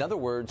 In other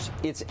words,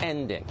 it's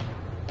ending.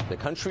 The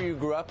country you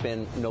grew up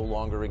in no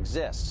longer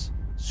exists.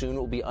 Soon it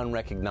will be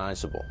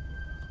unrecognizable.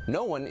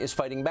 No one is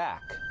fighting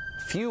back.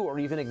 Few are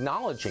even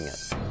acknowledging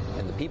it.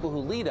 And the people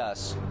who lead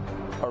us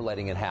are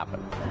letting it happen.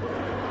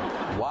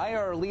 Why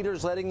are our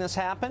leaders letting this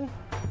happen?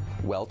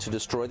 Well, to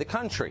destroy the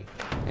country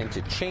and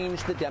to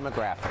change the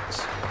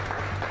demographics.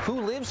 Who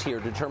lives here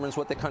determines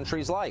what the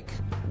country's like.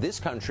 This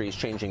country is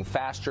changing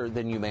faster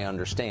than you may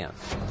understand.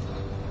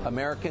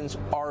 Americans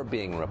are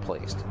being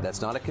replaced.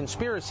 That's not a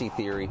conspiracy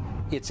theory,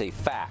 it's a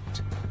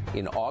fact.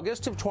 In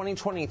August of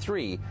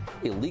 2023,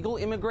 illegal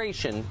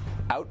immigration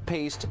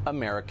outpaced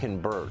American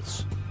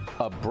births,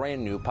 a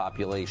brand new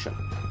population.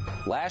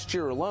 Last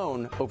year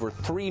alone, over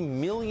 3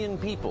 million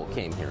people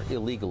came here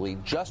illegally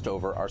just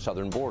over our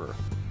southern border.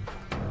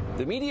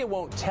 The media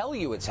won't tell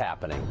you it's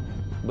happening,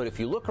 but if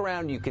you look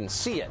around, you can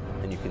see it,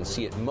 and you can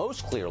see it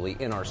most clearly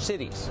in our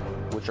cities,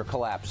 which are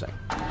collapsing.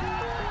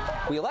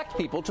 We elect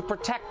people to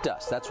protect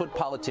us. That's what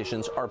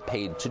politicians are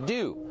paid to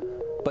do.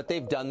 But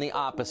they've done the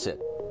opposite.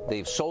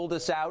 They've sold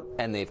us out,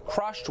 and they've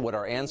crushed what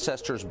our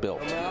ancestors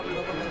built.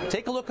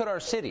 Take a look at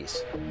our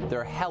cities.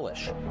 They're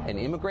hellish, and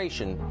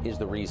immigration is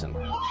the reason.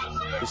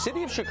 The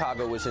city of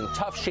Chicago was in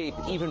tough shape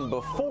even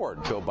before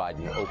Joe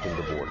Biden opened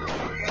the border.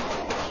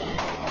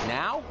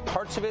 Now,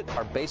 parts of it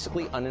are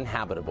basically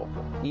uninhabitable.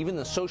 Even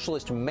the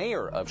socialist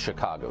mayor of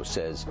Chicago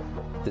says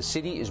the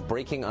city is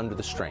breaking under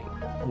the strain.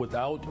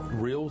 Without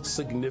real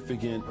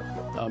significant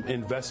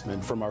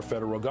investment from our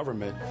federal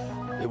government,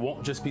 it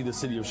won't just be the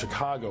city of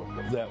Chicago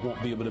that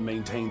won't be able to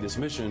maintain this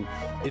mission.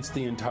 It's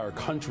the entire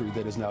country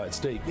that is now at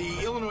stake.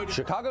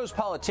 Chicago's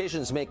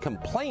politicians may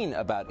complain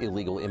about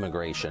illegal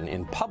immigration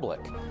in public,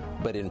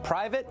 but in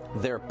private,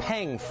 they're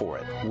paying for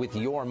it with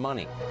your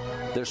money.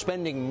 They're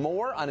spending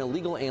more on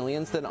illegal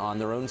aliens than on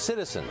their own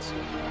citizens.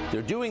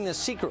 They're doing this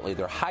secretly.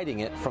 They're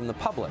hiding it from the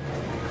public.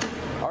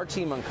 Our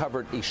team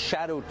uncovered a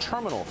shadow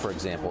terminal, for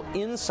example,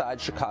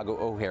 inside Chicago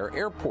O'Hare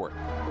Airport.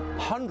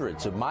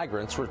 Hundreds of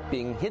migrants were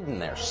being hidden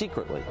there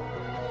secretly.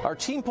 Our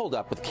team pulled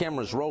up with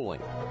cameras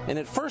rolling, and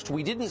at first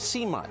we didn't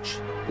see much.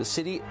 The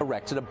city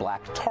erected a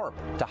black tarp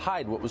to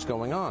hide what was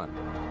going on.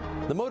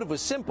 The motive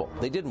was simple.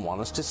 They didn't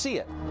want us to see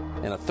it.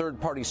 And a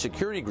third-party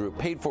security group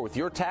paid for with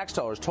your tax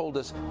dollars told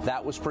us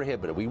that was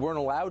prohibited. We weren't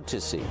allowed to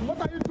see.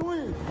 What are you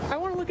doing? I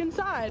want to look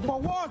inside.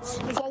 For what?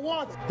 For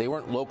what? They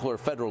weren't local or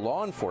federal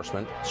law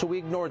enforcement, so we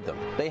ignored them.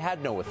 They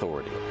had no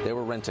authority. They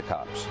were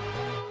rent-a-cops.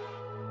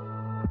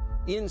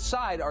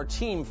 Inside, our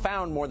team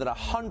found more than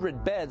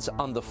 100 beds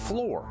on the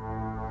floor.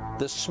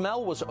 The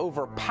smell was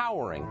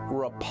overpowering,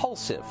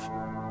 repulsive.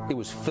 It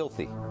was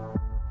filthy.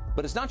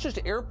 But it's not just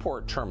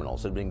airport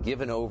terminals that have been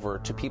given over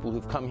to people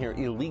who've come here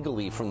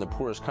illegally from the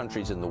poorest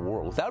countries in the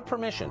world, without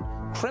permission,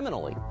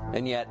 criminally,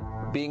 and yet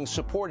being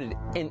supported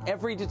in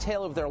every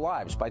detail of their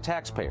lives by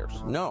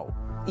taxpayers. No,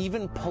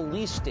 even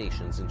police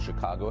stations in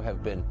Chicago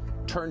have been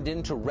turned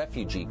into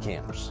refugee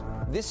camps.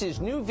 This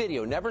is new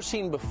video never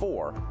seen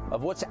before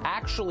of what's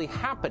actually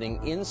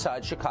happening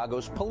inside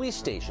Chicago's police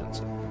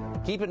stations.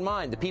 Keep in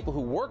mind, the people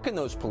who work in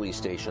those police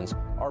stations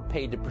are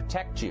paid to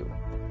protect you,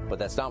 but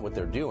that's not what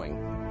they're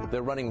doing.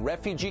 They're running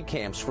refugee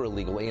camps for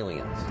illegal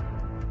aliens.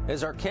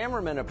 As our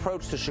cameramen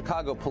approached the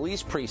Chicago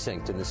police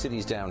precinct in the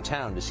city's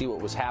downtown to see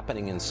what was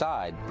happening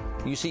inside,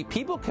 you see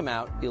people come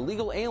out,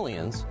 illegal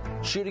aliens,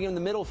 shooting him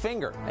the middle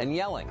finger and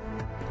yelling.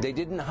 They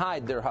didn't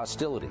hide their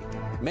hostility.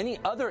 Many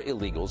other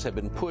illegals have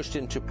been pushed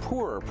into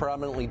poorer,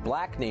 predominantly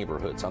black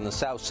neighborhoods on the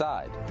south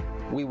side.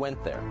 We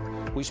went there.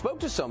 We spoke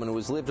to someone who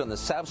has lived on the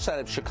south side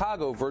of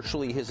Chicago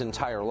virtually his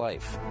entire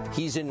life.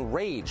 He's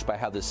enraged by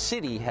how the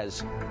city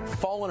has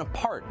fallen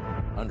apart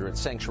under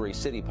its sanctuary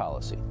city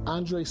policy.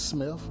 Andre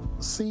Smith,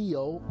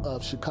 CEO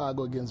of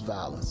Chicago Against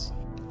Violence.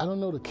 I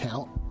don't know the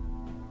count,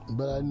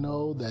 but I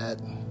know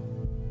that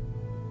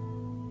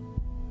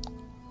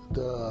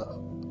the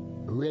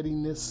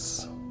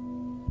readiness,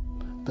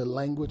 the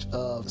language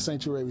of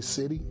sanctuary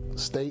city,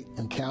 state,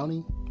 and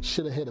county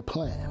should have had a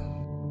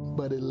plan,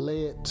 but it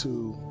led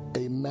to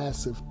a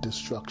massive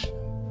destruction.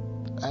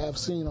 I have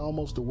seen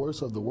almost the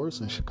worst of the worst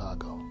in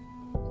Chicago,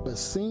 but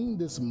seeing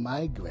this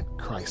migrant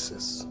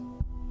crisis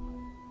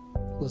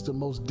was the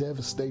most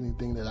devastating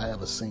thing that I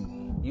ever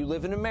seen. You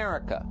live in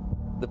America,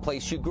 the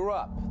place you grew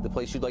up, the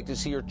place you'd like to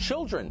see your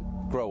children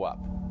grow up,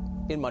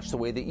 in much the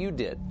way that you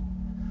did.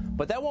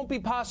 But that won't be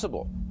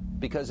possible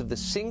because of the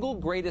single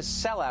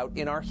greatest sellout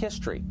in our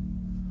history.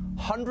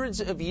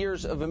 Hundreds of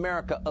years of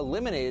America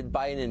eliminated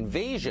by an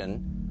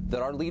invasion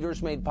that our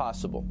leaders made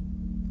possible.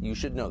 You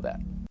should know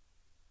that.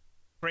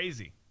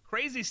 Crazy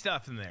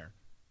stuff in there.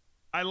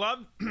 I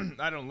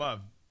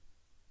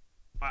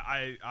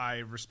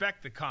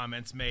respect the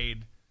comments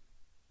made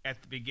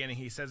at the beginning.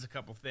 He says a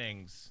couple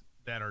things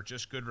that are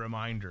just good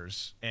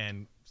reminders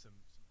and some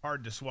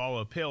hard to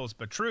swallow pills,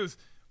 but truth.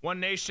 One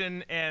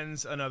nation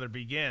ends, another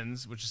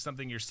begins, which is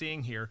something you're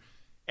seeing here.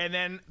 And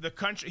then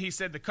he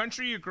said, the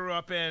country you grew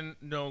up in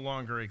no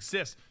longer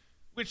exists,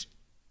 which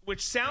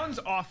sounds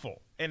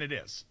awful, and it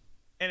is.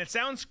 And it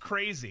sounds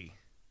crazy.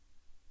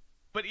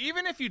 But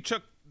even if you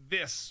took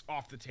this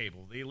off the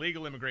table, the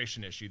illegal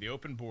immigration issue, the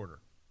open border,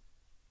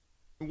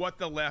 what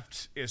the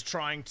left is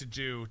trying to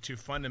do to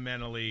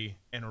fundamentally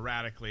and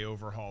radically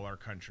overhaul our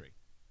country,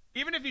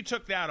 even if you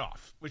took that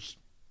off, which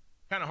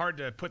kind of hard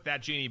to put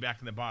that genie back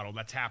in the bottle.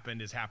 That's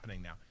happened, is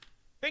happening now.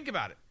 Think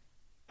about it.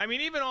 I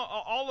mean, even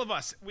all of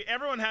us,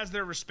 everyone has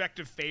their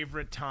respective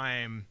favorite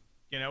time.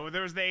 You know,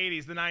 there was the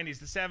 80s, the 90s,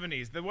 the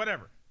 70s, the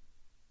whatever.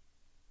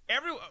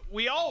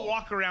 We all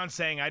walk around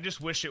saying, I just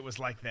wish it was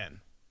like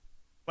then.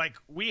 Like,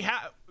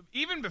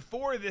 even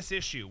before this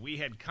issue, we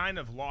had kind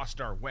of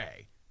lost our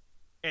way.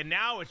 And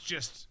now it's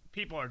just,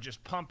 people are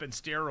just pumping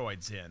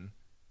steroids in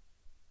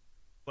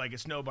like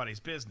it's nobody's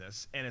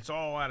business, and it's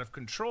all out of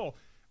control.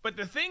 But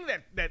the thing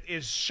that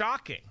is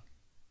shocking,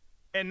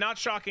 and not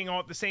shocking all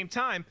at the same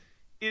time,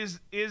 is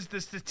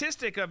the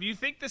statistic of, you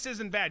think this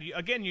isn't bad.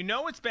 Again, you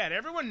know it's bad.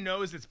 Everyone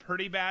knows it's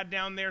pretty bad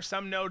down there.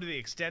 Some know to the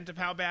extent of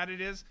how bad it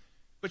is.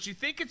 But you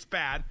think it's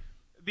bad.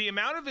 The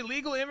amount of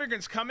illegal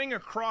immigrants coming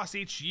across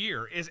each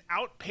year is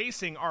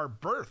outpacing our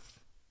birth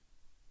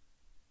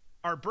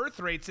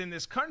rates in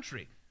this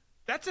country.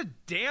 That's a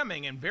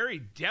damning and very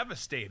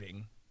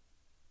devastating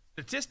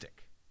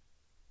statistic.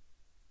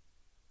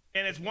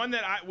 And it's one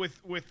that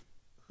with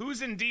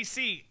who's in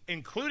D.C.,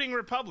 including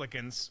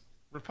Republicans,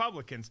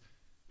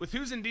 with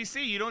who's in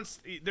D.C.,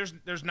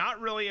 there's not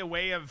really a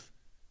way of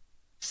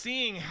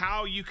seeing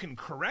how you can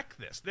correct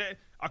this.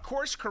 A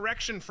course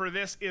correction for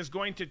this is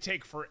going to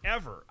take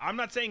forever. I'm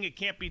not saying it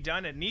can't be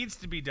done. It needs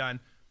to be done.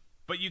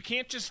 But you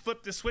can't just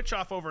flip the switch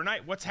off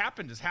overnight. What's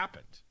happened has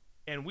happened.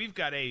 And we've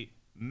got a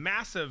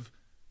massive,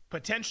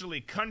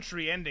 potentially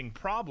country-ending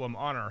problem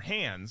on our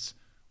hands,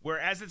 where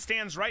as it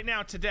stands right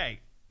now today,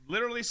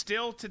 literally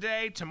still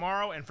today,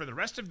 tomorrow, and for the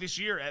rest of this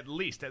year at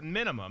least, at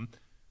minimum,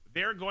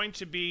 they're going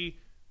to be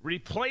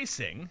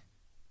replacing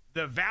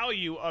the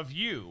value of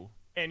you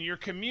and your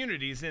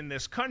communities in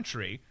this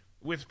country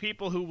with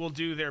people who will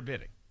do their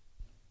bidding.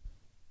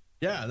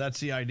 Yeah, that's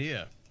the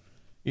idea.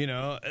 You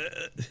know,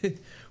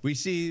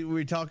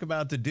 we talk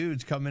about the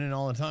dudes coming in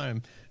all the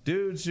time.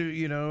 Dudes who,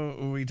 you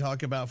know, we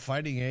talk about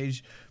fighting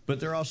age, but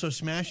they're also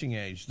smashing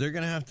age. They're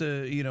going to have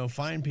to, you know,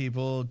 find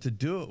people to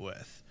do it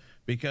with,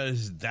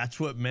 because that's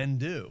what men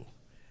do.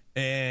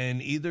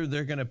 And either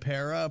they're going to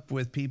pair up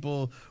with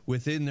people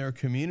within their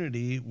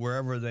community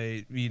wherever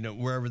they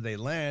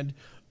land,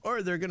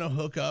 or they're going to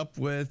hook up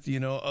with,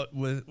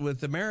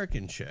 with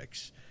American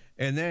chicks.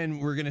 And then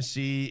we're going to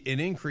see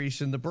an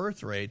increase in the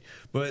birth rate.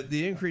 But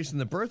the increase in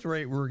the birth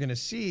rate we're going to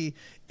see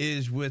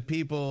is with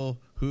people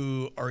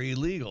who are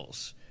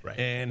illegals, right,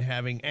 and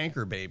having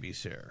anchor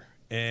babies here.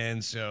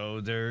 And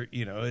so they're,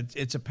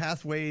 it's a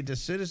pathway to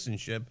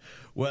citizenship,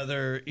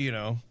 whether,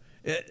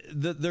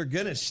 they're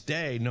going to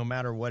stay no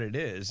matter what it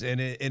is.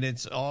 And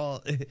it's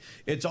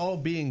all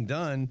being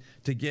done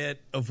to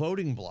get a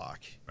voting block.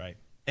 Right.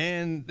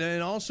 And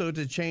then also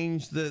to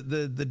change the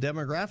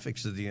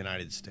demographics of the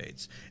United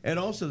States, and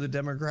also the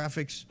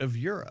demographics of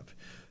Europe.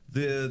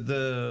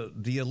 The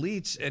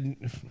elites,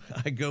 and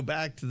I go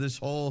back to this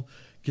whole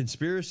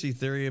conspiracy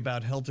theory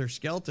about Helter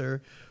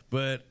Skelter,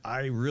 but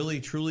I really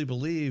truly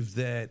believe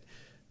that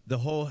the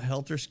whole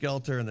Helter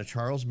Skelter and the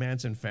Charles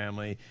Manson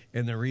family,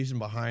 and the reason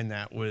behind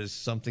that was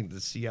something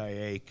the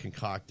CIA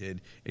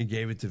concocted and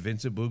gave it to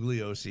Vincent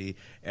Bugliosi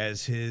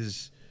as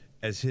his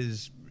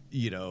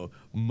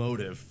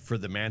motive for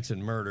the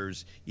Manson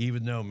murders,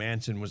 even though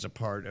Manson was a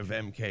part of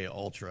MK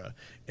Ultra.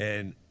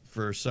 And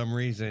for some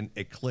reason,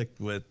 it clicked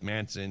with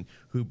Manson,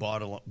 who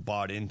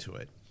bought into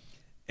it.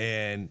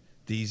 And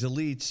these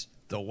elites,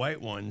 the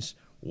white ones,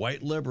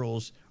 white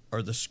liberals,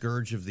 are the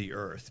scourge of the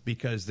earth,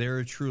 because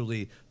they're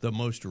truly the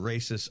most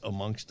racist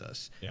amongst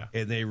us. Yeah.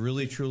 And they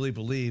really, truly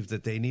believe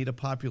that they need a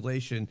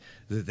population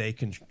that they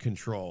can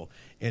control.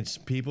 And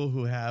people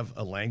who have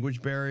a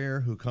language barrier,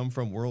 who come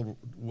from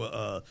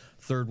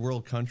third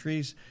world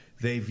countries,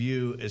 they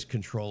view as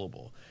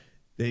controllable.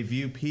 They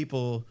view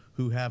people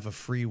who have a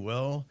free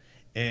will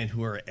and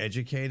who are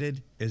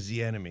educated as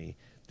the enemy.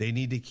 They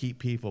need to keep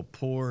people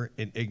poor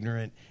and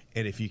ignorant,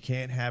 and if you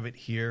can't have it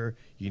here,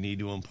 you need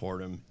to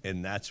import them,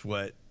 and that's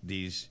what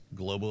these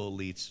global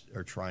elites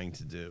are trying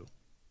to do.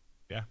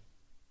 Yeah,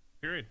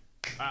 period.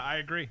 I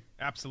agree,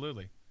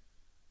 absolutely.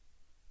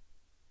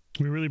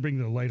 We really bring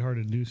the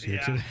lighthearted news here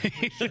today.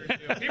 We sure do.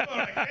 People are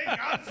like, "Hey,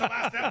 God, it's the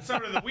last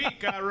episode of the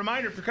week."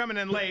 Reminder, if you're coming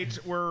in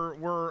late,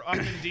 we're up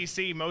in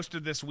D.C. most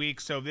of this week,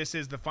 so this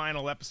is the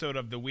final episode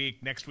of the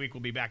week. Next week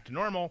we'll be back to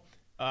normal.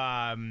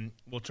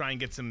 We'll try and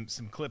get some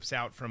clips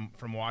out from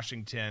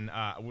Washington.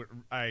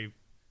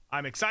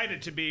 I'm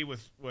excited to be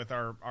with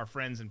our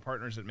friends and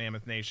partners at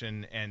Mammoth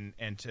Nation,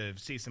 and to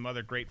see some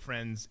other great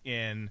friends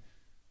in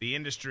the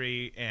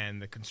industry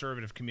and the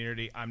conservative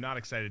community. I'm not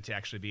excited to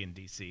actually be in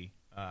D.C.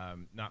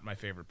 Not my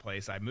favorite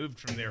place. I moved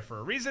from there for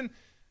a reason,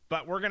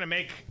 but we're going to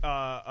make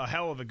a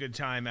hell of a good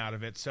time out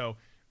of it. So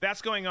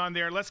that's going on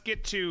there. Let's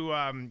get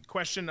to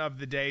question of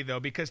the day, though,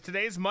 because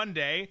today's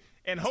Monday,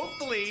 and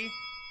hopefully,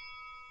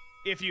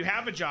 if you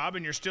have a job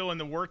and you're still in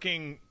the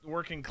working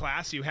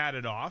class, you had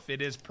it off.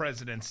 It is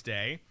President's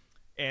Day,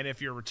 and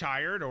if you're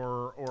retired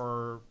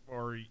or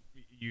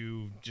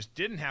you just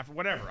didn't have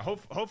whatever,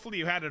 hopefully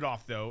you had it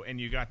off though, and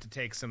you got to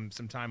take some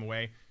time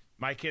away.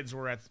 My kids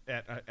were at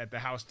the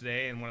house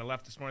today, and when I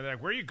left this morning, they're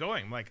like, "Where are you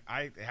going?" I'm like,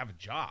 "I have a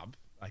job.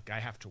 Like, I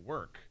have to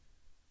work.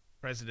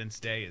 President's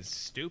Day is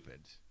stupid."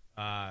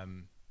 But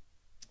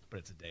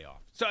it's a day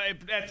off. So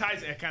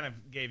it kind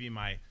of gave you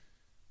my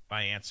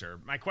answer.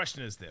 My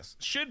question is this: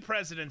 should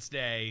President's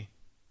Day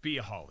be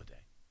a holiday?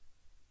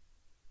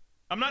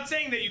 I'm not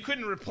saying that you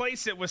couldn't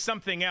replace it with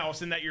something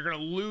else and that you're going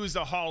to lose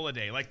a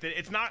holiday. Like,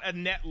 it's not a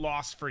net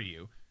loss for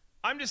you.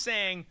 I'm just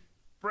saying,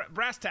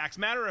 brass tacks,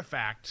 matter of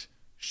fact,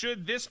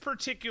 should this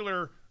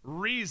particular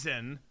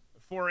reason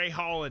for a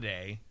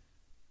holiday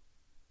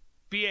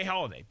be a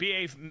holiday,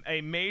 be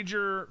a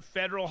major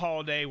federal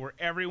holiday where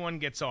everyone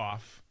gets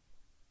off?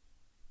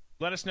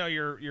 Let us know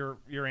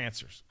your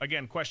answers.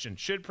 Again, question: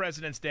 should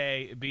President's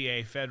Day be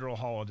a federal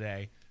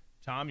holiday?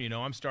 Tom,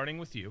 I'm starting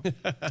with you.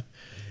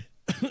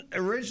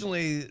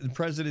 Originally,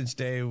 President's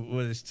Day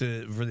was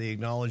for the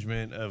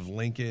acknowledgement of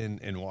Lincoln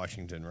and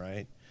Washington,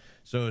 right?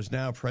 So it's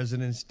now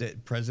President's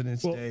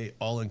Day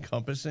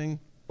all-encompassing.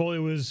 Well, it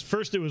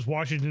was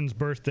Washington's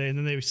birthday, and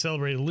then they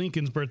celebrated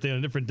Lincoln's birthday on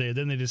a different day.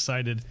 Then they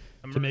decided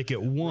to make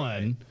it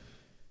one. Right.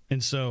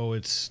 And so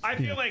I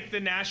feel like the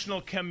national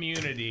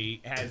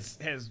community has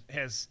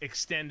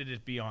extended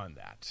it beyond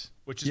that,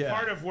 which is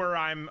part of where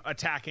I'm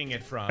attacking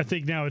it from. I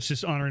think now it's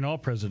just honoring all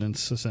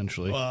presidents,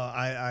 essentially. Well,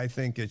 I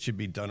think it should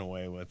be done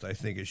away with. I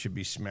think it should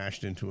be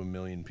smashed into a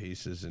million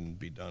pieces and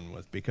be done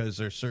with, because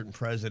there's certain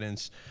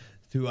presidents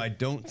who I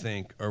don't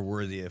think are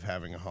worthy of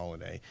having a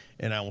holiday.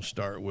 And I will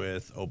start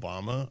with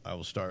Obama.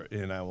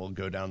 I will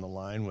go down the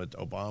line with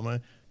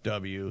Obama,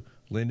 W.,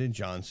 Lyndon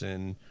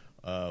Johnson,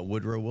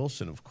 Woodrow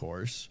Wilson, of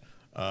course,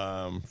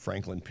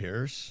 Franklin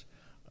Pierce,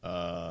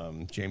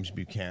 James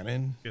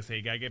Buchanan.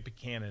 You got to get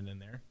Buchanan in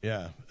there.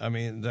 Yeah, I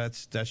mean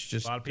that's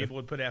just a lot of people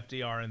would put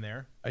FDR in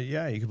there.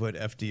 Yeah, you could put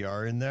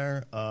FDR in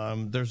there.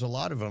 There's a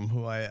lot of them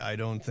who I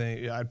don't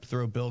think I'd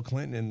throw Bill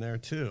Clinton in there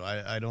too.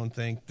 I don't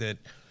think that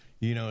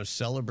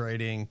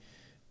celebrating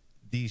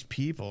these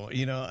people.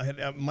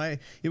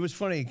 It was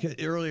funny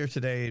earlier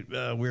today.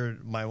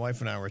 My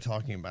wife and I were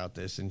talking about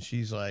this, and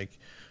she's like,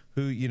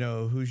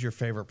 who's your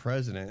favorite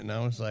president? And I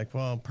was like,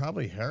 well,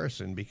 probably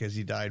Harrison, because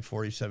he died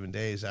 47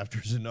 days after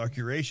his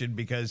inauguration,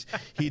 because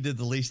he did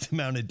the least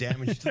amount of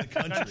damage to the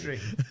country.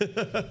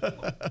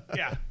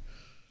 Yeah.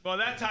 Well,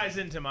 that ties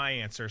into my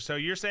answer. So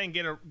you're saying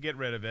get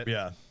rid of it.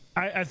 Yeah.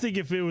 I think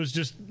if it was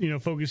just,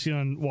 focusing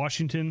on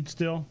Washington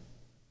still,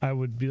 I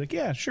would be like,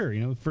 yeah,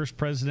 sure. First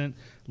president.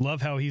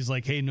 Love how he's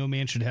like, hey, no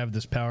man should have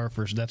this power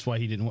first. That's why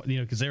he didn't want,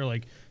 because they were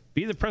like,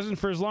 be the president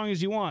for as long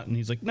as you want. And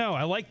he's like, no,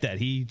 I like that.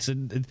 He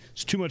said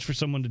it's too much for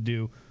someone to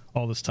do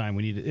all this time.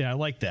 We need it. Yeah, I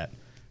like that.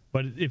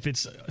 But if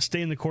it's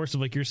staying the course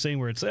of, like you're saying,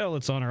 where it's,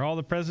 let's honor all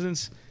the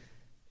presidents,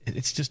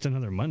 it's just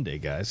another Monday,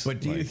 guys. But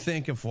do you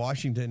think if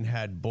Washington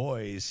had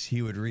boys,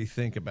 he would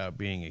rethink about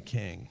being a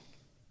king?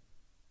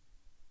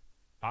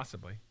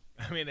 Possibly.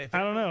 I mean, I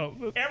don't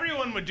know.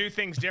 Everyone would do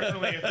things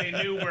differently if they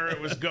knew where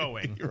it was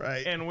going,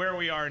 right? And where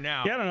we are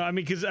now. Yeah, I don't know. I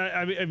mean, because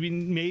I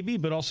mean, maybe,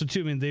 but also too.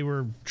 I mean, they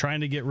were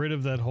trying to get rid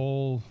of that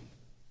whole,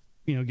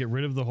 get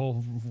rid of the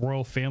whole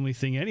royal family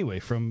thing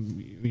anyway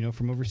from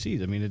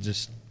overseas. I mean, it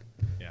just.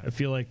 Yeah. I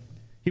feel like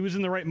he was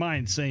in the right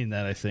mind saying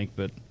that. I think,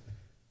 but.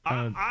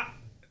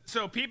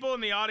 So people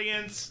in the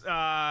audience,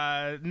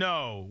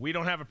 no, we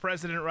don't have a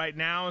president right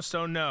now,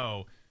 so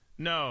no.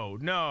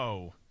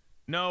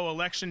 No,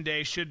 election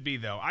day should be,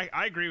 though.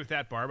 I agree with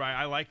that, Barb.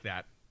 I like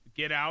that.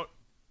 Get out.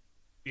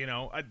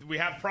 We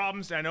have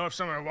problems. I know if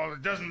someone, well,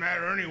 it doesn't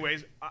matter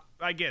anyways.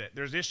 I get it.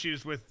 There's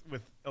issues with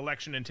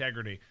election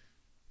integrity.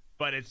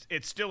 But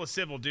it's still a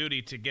civil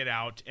duty to get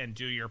out and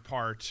do your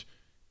part.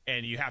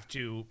 And you have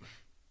to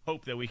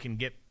hope that we can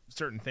get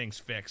certain things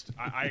fixed.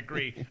 I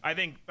agree. I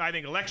think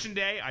election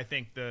day, I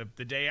think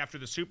the day after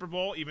the Super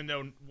Bowl, even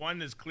though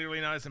one is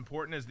clearly not as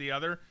important as the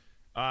other,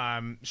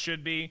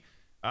 should be.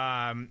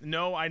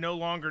 No, I no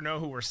longer know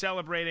who we're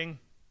celebrating.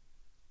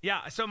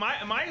 Yeah, so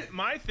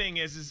my thing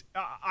is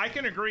I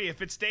can agree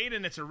if it stayed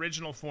in its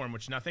original form,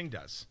 which nothing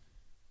does,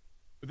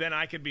 then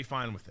I could be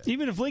fine with it.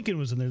 Even if Lincoln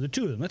was in there, the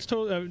two of them,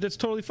 that's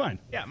totally fine.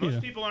 Yeah,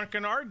 most people aren't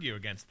going to argue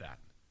against that.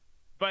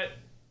 But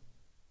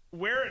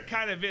where it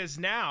kind of is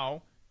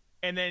now,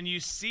 and then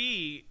you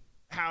see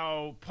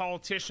how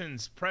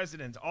politicians,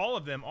 presidents, all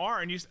of them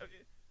are, and you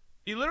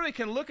literally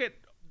can look at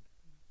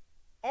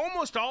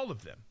almost all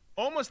of them.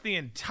 Almost the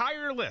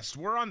entire list.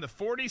 We're on the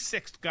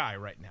 46th guy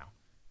right now.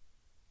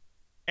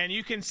 And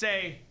you can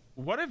say,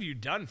 what have you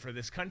done for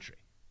this country?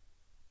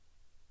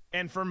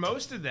 And for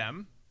most of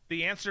them,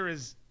 the answer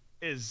is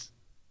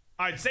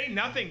I'd say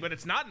nothing, but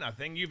it's not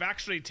nothing. You've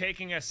actually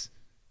taken us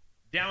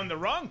down the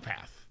wrong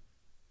path.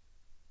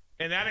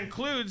 And that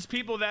includes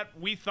people that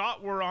we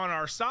thought were on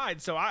our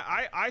side. So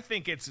I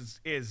think it's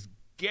as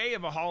gay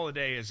of a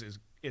holiday as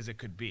as it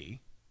could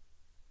be.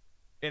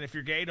 And if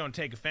you're gay, don't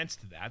take offense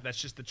to that. That's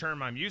just the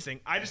term I'm using.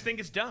 I just think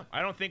it's dumb.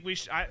 I don't think we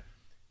should.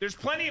 There's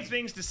plenty of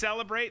things to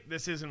celebrate.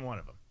 This isn't one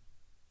of them.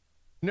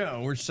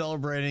 No, we're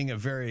celebrating a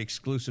very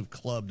exclusive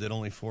club that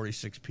only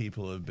 46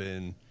 people have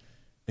been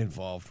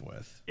involved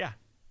with. Yeah.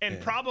 And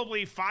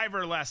probably 5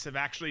 or less have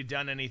actually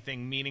done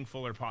anything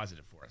meaningful or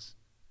positive for us.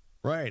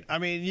 Right. I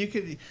mean, you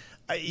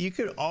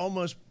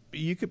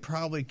could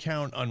probably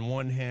count on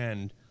one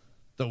hand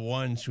the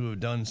ones who have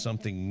done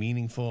something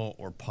meaningful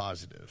or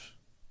positive.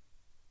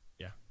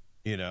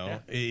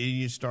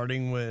 You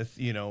starting with,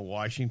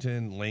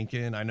 Washington,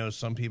 Lincoln. I know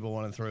some people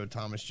want to throw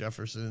Thomas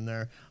Jefferson in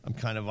there. I'm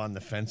kind of on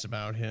the fence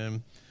about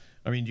him.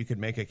 I mean, you could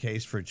make a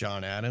case for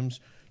John Adams.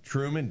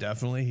 Truman,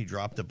 definitely. He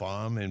dropped the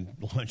bomb and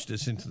launched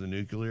us into the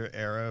nuclear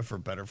era, for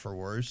better, for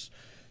worse.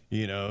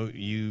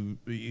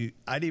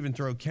 I'd even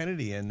throw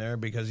Kennedy in there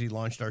because he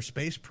launched our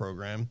space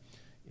program,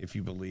 if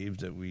you believe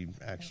that we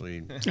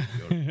actually go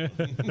to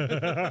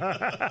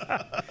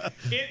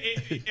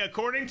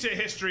according to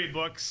history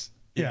books,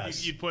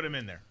 yes, you'd put him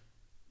in there.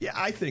 Yeah,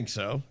 I think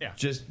so. Yeah.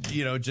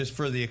 Just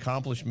for the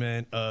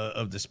accomplishment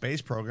of the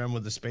space program.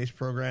 Would the space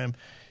program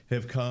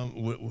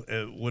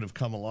would have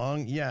come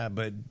along? Yeah,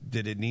 but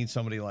did it need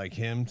somebody like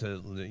him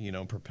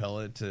to propel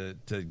it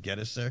to get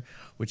us there?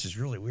 Which is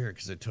really weird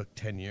because it took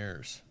 10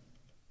 years.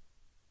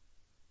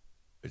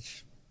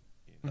 Which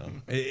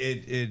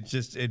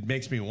it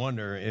makes me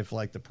wonder if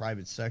like the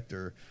private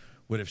sector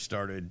would have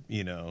started.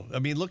 I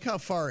mean, look how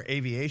far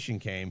aviation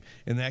came,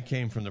 and that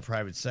came from the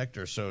private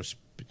sector. So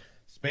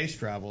space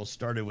travel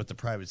started with the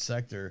private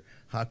sector.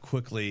 How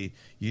quickly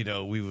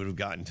we would have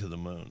gotten to the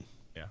moon.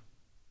 Yeah.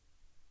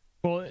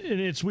 Well, and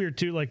it's weird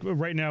too. Like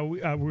right now,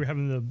 we're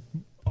having the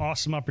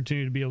awesome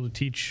opportunity to be able to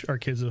teach our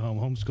kids at home.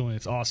 Homeschooling,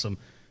 it's awesome.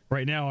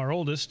 Right now, our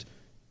oldest,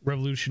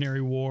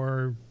 Revolutionary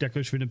War,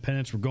 Declaration of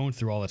Independence, we're going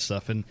through all that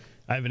stuff. And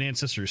I have an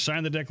ancestor who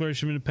signed the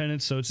Declaration of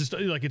Independence, so it's just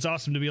like it's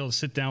awesome to be able to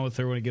sit down with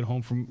her when I get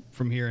home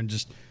from here and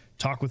just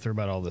talk with her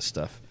about all this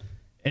stuff.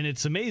 And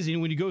it's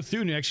amazing when you go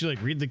through and you actually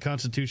like read the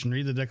Constitution,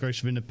 read the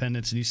Declaration of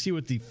Independence, and you see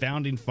what the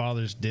founding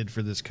fathers did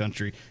for this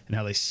country and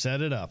how they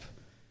set it up.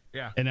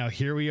 Yeah. And now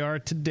here we are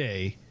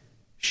today,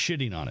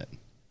 shitting on it.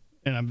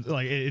 And I'm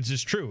like, it's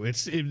just true.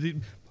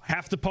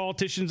 Half the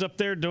politicians up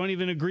there don't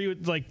even agree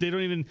with, like, they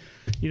don't even,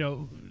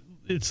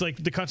 it's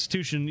like the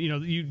Constitution.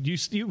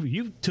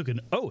 You took an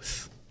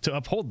oath to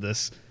uphold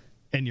this,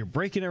 and you're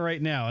breaking it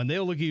right now. And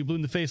they'll look at you blue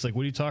in the face like,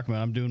 what are you talking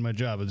about? I'm doing my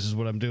job. This is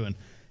what I'm doing.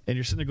 And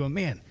you're sitting there going,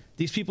 man,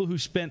 these people who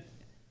spent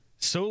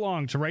so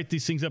long to write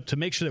these things up to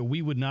make sure that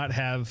we would not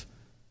have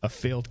a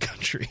failed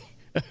country,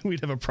 we'd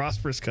have a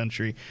prosperous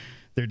country.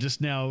 They're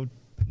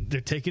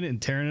taking it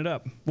and tearing it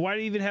up. Why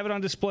do you even have it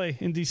on display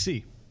in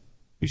D.C.?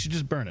 You should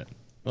just burn it.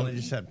 Well, they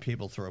just had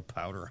people throw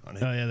powder on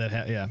it. Oh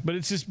yeah, but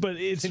it's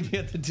and you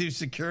had the 2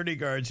 security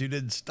guards who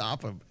didn't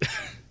stop them.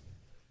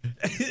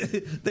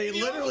 They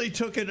literally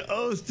took an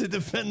oath to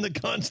defend the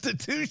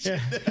Constitution.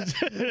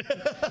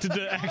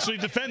 to actually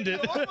defend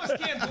it. You almost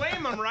can't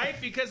blame them, right?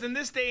 Because in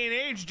this day and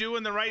age,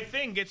 doing the right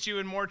thing gets you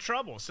in more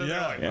trouble. So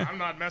they're like, I'm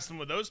not messing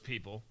with those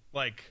people.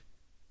 Like,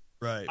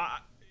 right?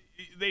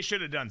 They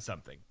should have done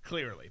something,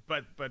 clearly.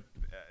 But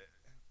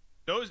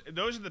those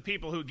are the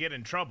people who get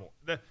in trouble.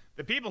 The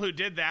people who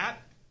did that,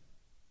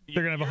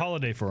 they're gonna have a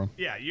holiday for them.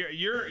 Yeah,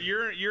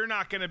 you're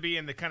not gonna be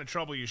in the kind of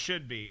trouble you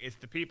should be. It's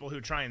the people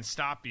who try and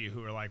stop you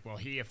who are like, well,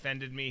 he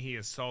offended me, he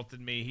assaulted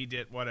me, he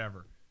did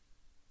whatever.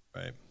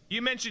 Right.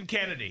 You mentioned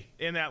Kennedy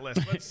in that list.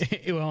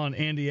 Well, and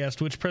Andy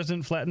asked, which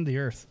president flattened the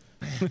Earth?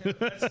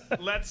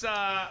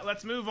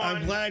 Let's move on.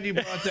 I'm glad you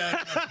brought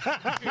that.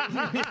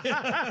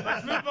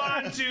 Let's move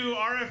on to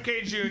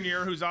RFK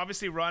Jr., who's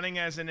obviously running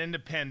as an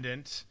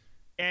independent.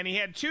 And he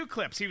had 2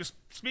 clips. He was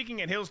speaking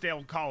at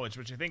Hillsdale College,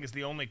 which I think is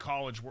the only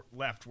college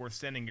left worth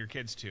sending your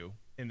kids to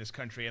in this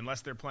country,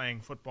 unless they're playing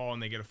football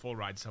and they get a full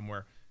ride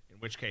somewhere, in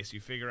which case you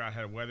figure out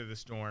how to weather the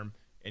storm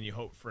and you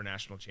hope for a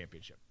national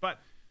championship. But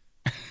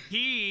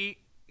he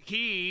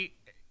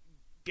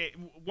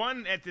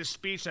one at this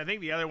speech, and I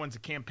think the other one's a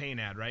campaign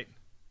ad, right?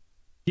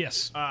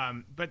 Yes.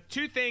 But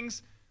 2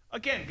 things.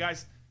 Again,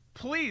 guys,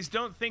 please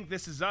don't think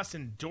this is us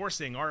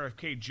endorsing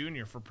RFK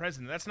Jr. for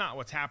president. That's not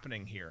what's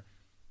happening here.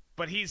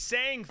 But he's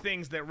saying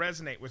things that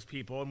resonate with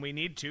people, and we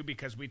need to,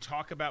 because we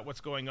talk about what's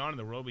going on in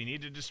the world. We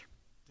need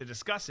to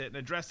discuss it and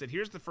address it.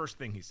 Here's the first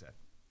thing he said.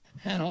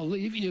 And I'll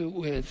leave you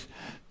with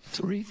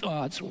 3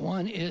 thoughts.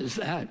 One is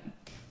that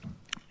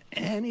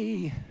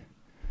any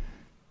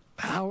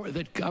power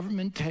that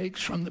government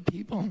takes from the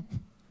people,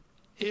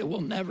 it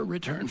will never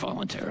return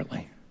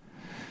voluntarily.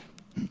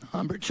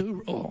 Number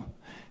 2 rule.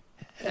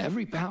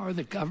 Every power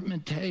that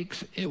government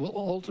takes, it will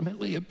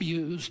ultimately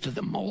abuse to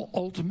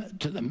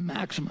the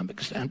maximum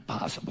extent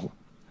possible.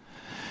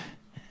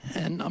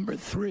 And number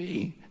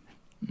 3,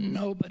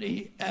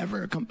 nobody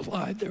ever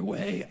complied their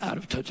way out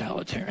of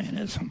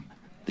totalitarianism.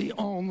 the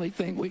only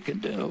thing we can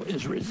do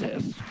is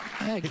resist.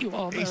 Thank you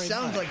all very much. He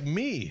sounds like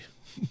me.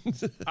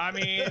 I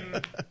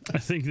mean, I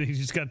think he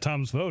just got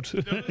Tom's vote.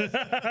 but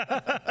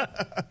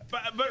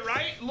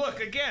right, look,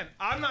 again,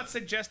 I'm not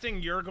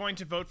suggesting you're going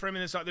to vote for him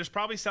in this. There's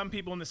probably some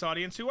people in this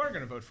audience who are going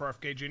to vote for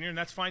RFK Jr., and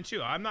that's fine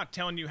too. I'm not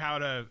telling you how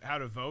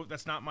to vote.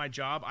 That's not my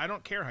job. I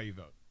don't care how you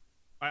vote.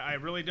 I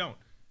really don't.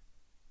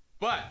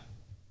 But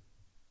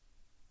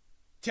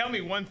tell me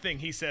one thing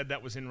he said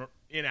that was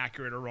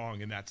inaccurate or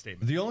wrong in that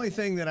statement. The only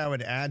thing that I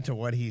would add to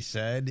what he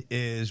said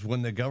is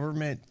when the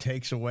government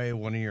takes away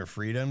one of your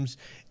freedoms,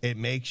 it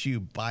makes you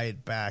buy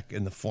it back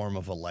in the form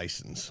of a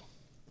license.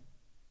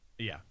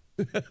 Yeah.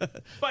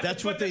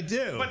 That's what they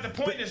do. But the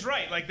point is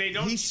right. Like they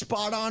don't. He's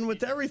spot on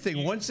with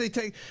everything. Once they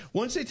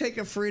take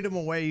a freedom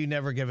away, you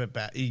never give it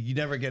back. You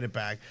never get it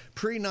back.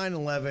 Pre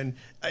 9/11,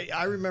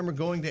 I remember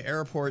going to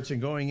airports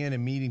and going in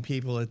and meeting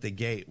people at the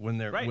gate when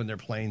their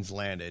planes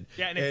landed.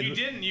 Yeah, and if you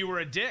didn't, you were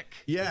a dick.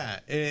 Yeah.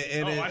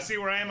 I see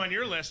where I am on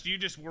your list. You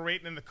just were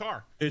waiting in the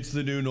car. It's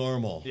the new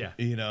normal. Yeah.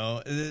 You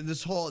know,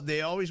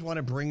 they always want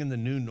to bring in the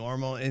new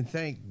normal, and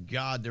thank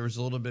God there was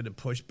a little bit of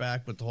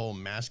pushback with the whole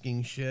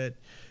masking shit.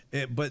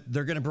 But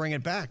they're going to bring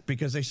it back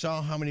because they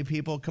saw how many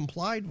people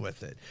complied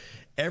with it.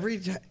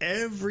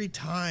 Every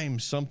time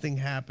something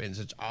happens,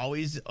 it's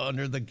always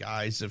under the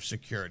guise of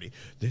security.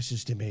 This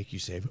is to make you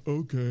safe.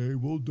 Okay,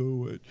 we'll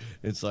do it.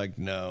 It's like,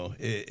 no,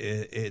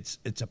 it's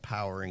a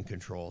power and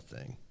control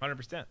thing.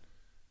 100%.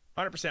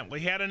 Well,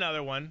 he had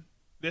another one.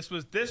 This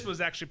was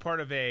actually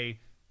part of a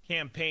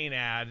campaign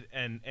ad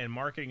and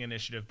marketing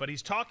initiative, but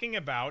he's talking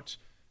about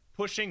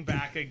pushing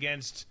back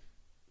against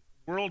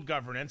world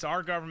governance,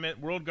 our government,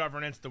 world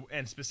governance,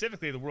 and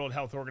specifically the World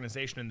Health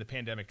Organization and the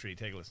pandemic treaty.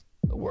 Take a listen.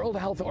 The World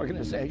Health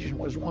Organization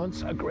was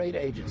once a great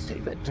agency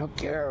that took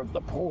care of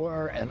the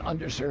poor and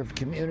underserved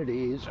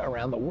communities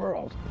around the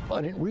world.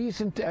 But in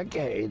recent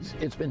decades,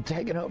 it's been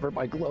taken over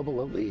by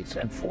global elites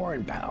and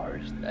foreign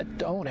powers that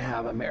don't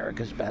have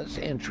America's best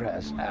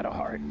interests at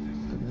heart.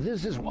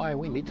 This is why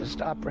we need to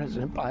stop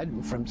President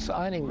Biden from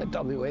signing the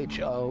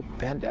WHO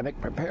Pandemic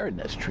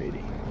Preparedness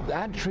Treaty.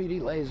 That treaty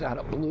lays out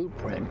a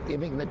blueprint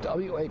giving the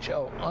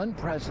WHO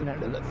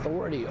unprecedented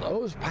authority.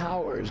 Those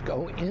powers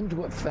go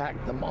into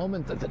effect the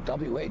moment that the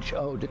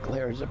WHO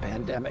declares a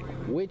pandemic,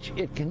 which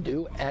it can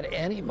do at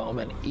any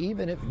moment,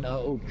 even if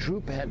no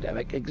true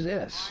pandemic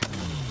exists.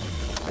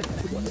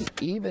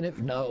 Even if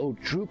no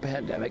true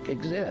pandemic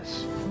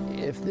exists.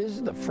 If this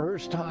is the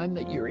first time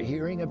that you're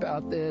hearing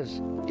about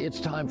this, it's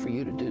time for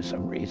you to do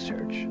some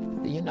research.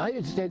 The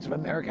United States of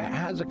America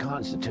has a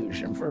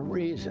constitution for a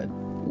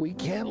reason. We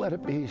can't let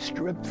it be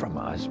stripped from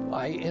us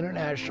by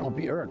international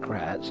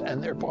bureaucrats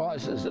and their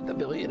bosses at the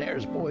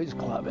Billionaires Boys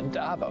Club in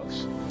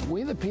Davos.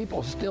 We the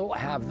people still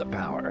have the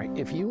power.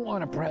 If you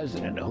want a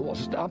president who will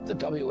stop the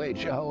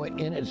WHO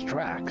in its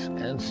tracks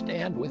and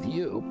stand with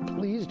you,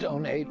 please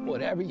donate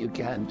whatever you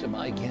can to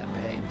my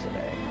campaign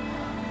today.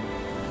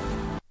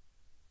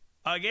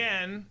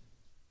 Again,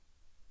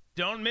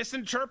 don't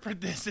misinterpret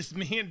this as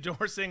me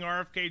endorsing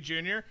RFK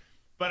Jr.,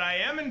 but I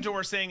am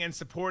endorsing and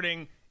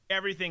supporting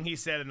everything he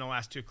said in the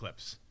last two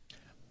clips.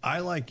 I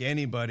like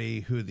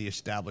anybody who the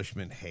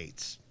establishment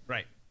hates.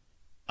 Right.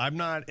 I'm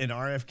not an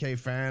RFK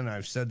fan.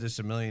 I've said this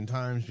a million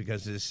times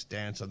because of his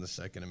stance on the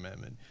Second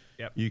Amendment.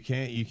 Yep. You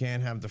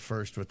can't have the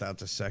first without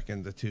the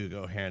second. The two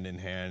go hand in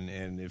hand.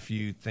 And if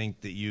you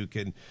think that you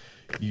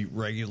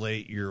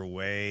regulate your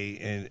way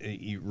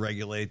and you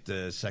regulate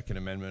the Second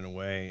Amendment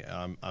away,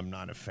 I'm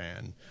not a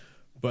fan.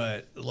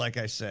 But like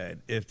I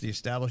said, if the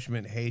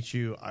establishment hates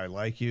you, I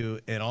like you.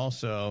 And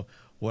also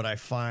what I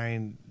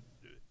find,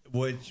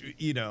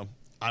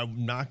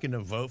 I'm not going to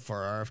vote for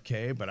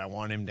RFK, but I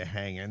want him to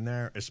hang in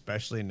there,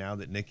 especially now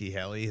that Nikki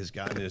Haley has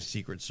gotten a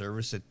Secret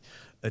Service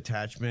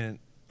attachment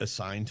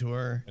assigned to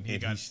her, and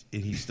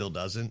he still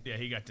doesn't. Yeah,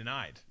 he got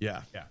denied.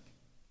 Yeah.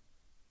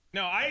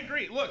 No, I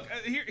agree. Look,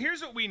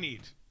 here's what we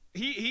need.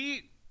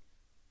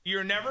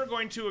 You're never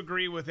going to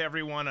agree with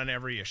everyone on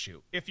every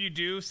issue. If you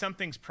do,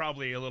 something's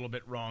probably a little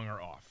bit wrong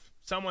or off.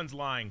 Someone's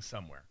lying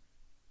somewhere.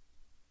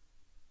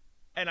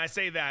 And I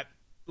say that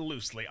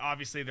loosely.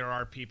 Obviously, there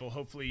are people.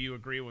 Hopefully, you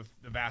agree with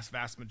the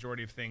vast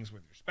majority of things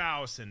with your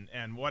spouse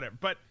and whatever.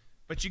 But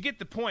you get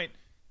the point.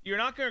 You're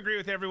not going to agree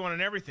with everyone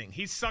on everything.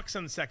 He sucks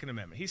on the Second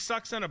Amendment. He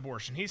sucks on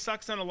abortion. He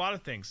sucks on a lot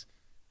of things.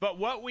 But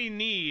what we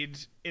need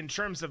in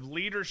terms of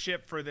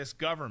leadership for this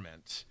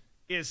government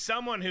is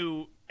someone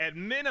who, at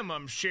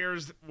minimum,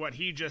 shares what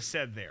he just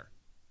said there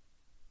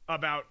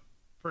about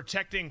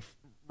protecting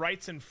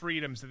rights and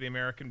freedoms of the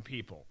American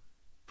people,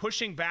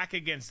 pushing back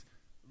against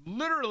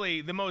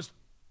literally the most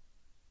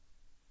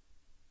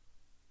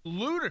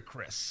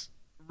ludicrous,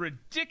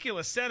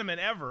 ridiculous sentiment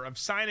ever of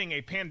signing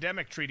a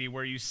pandemic treaty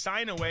where you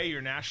sign away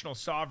your national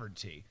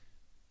sovereignty.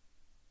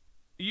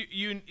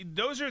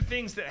 Those are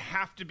things that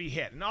have to be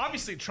hit. And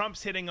obviously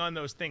Trump's hitting on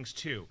those things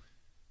too.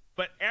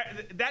 But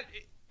that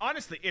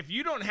honestly, if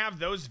you don't have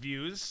those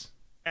views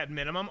at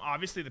minimum,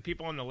 obviously the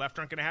people on the left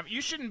aren't going to have it.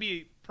 You shouldn't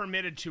be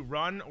permitted to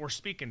run or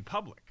speak in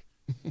public.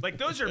 Like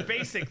those are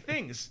basic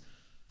things.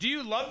 Do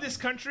you love this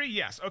country?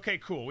 Yes. Okay,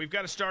 cool. We've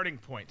got a starting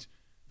point.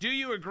 Do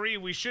you agree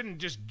we shouldn't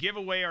just give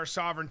away our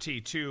sovereignty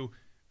to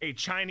a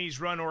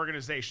Chinese-run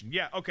organization?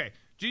 Yeah, okay.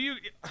 Do you...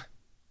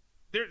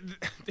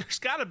 There's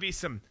got to be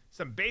some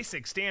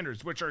basic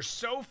standards, which are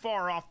so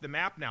far off the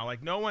map now.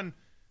 Like, no one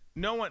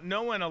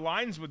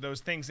aligns with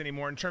those things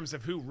anymore in terms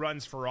of who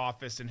runs for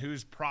office and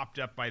who's propped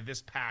up by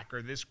this PAC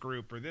or this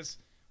group or this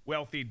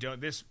wealthy,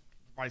 this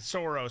by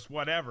Soros,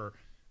 whatever.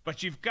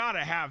 But you've got to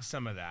have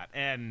some of that.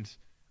 And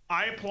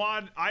I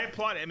applaud.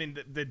 I mean,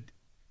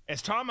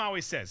 as Tom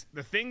always says,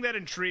 the thing that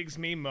intrigues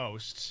me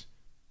most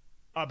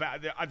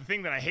about the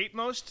thing that I hate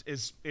most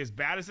is, as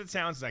bad as it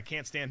sounds, is I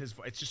can't stand his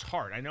voice. It's just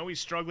hard. I know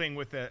he's struggling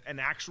with an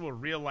actual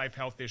real life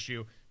health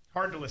issue.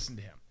 Hard to listen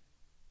to him.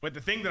 But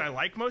the thing that I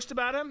like most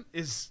about him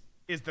is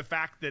the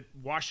fact that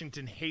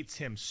Washington hates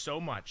him so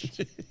much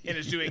and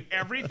is doing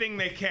everything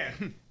they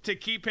can to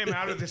keep him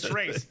out of this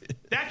race.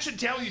 That should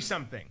tell you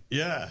something.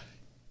 Yeah.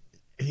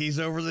 He's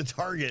over the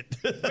target.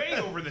 Way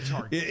over the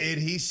target.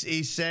 And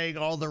he's saying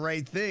all the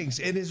right things.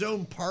 And his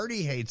own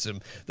party hates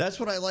him. That's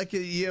what I like.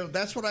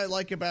 That's what I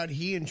like about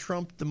he and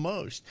Trump the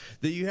most.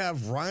 That you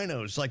have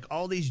rhinos, like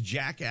all these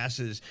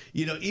jackasses.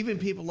 Even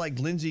people like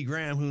Lindsey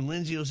Graham, who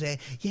Lindsey will say,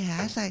 "Yeah,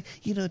 I say,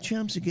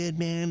 Trump's a good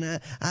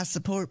man. I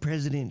support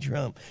President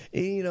Trump."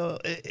 And,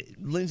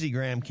 Lindsey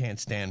Graham can't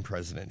stand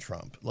President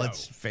Trump.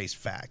 Let's face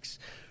facts.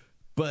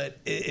 But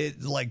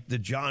it's like the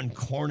John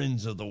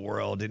Cornyn's of the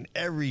world and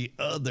every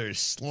other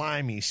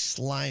slimy,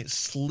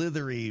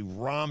 slithery,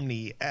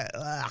 Romney,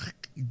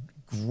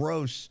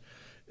 gross,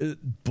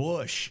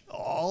 Bush,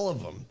 all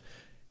of them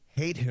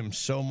hate him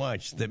so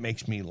much that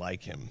makes me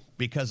like him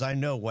because I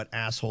know what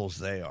assholes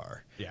they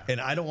are. Yeah.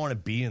 And I don't want to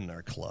be in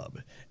their club.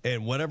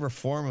 And whatever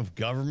form of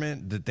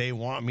government that they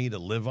want me to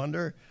live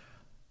under,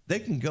 they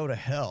can go to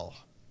hell.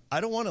 I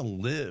don't want to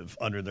live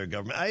under their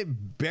government. I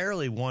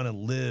barely want to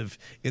live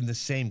in the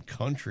same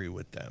country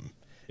with them.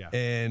 Yeah.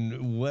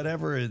 And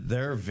whatever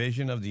their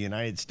vision of the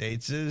United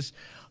States is,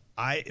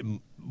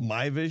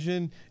 my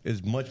vision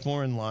is much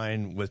more in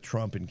line with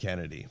Trump and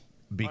Kennedy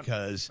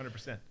because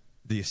 100%.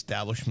 The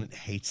establishment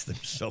hates them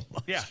so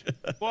much. Yeah.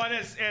 Well, and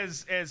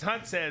as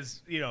Hunt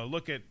says,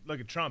 look at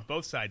Trump.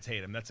 Both sides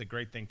hate him. That's a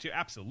great thing too.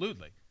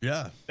 Absolutely.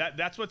 Yeah.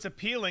 That's what's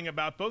appealing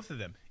about both of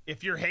them.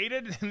 If you're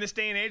hated in this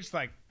day and age, it's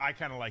like I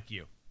kind of like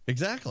you.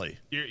 Exactly.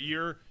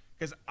 You're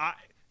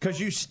because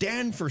you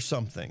stand for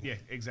something. Yeah,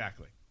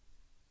 exactly.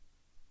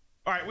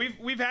 All right,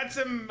 we've had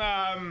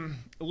some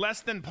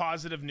less than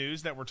positive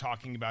news that we're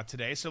talking about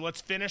today. So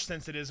let's finish,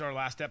 since it is our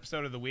last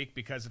episode of the week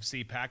because of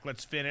CPAC.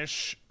 Let's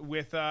finish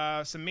with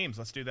some memes.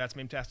 Let's do That's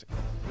Meme-tastic.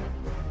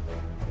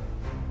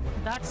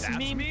 That's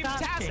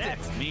meme-tastic.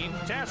 That's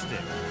meme-tastic.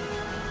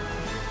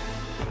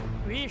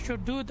 We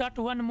should do that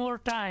one more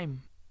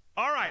time.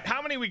 All right,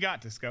 how many we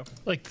got, Disco?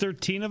 Like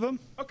 13 of them.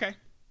 Okay.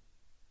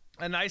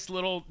 A nice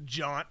little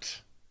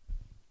jaunt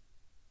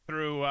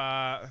through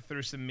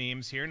some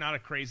memes here. Not a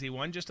crazy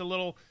one, just a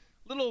little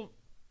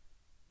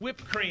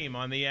whipped cream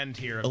on the end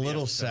here. A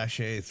little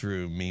sachet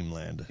through meme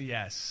land.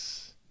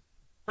 Yes.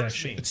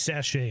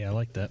 Sachet, I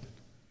like that.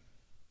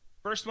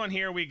 First one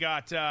here, we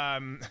got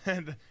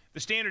the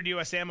standard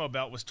U.S. ammo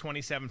belt was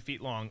 27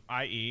 feet long,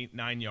 i.e.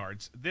 9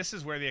 yards. This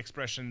is where the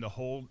expression "the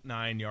whole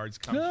 9 yards"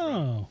 comes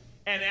from.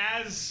 And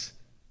as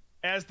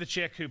the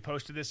chick who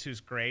posted this, who's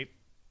great,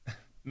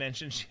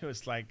 mentioned, she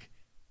was like,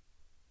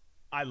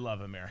 "I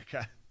love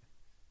America."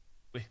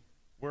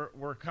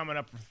 We're coming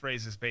up with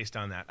phrases based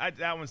on that.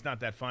 That one's not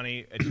that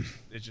funny.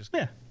 It's just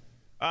yeah.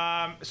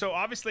 So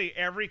obviously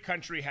every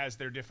country has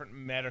their different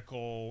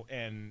medical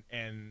and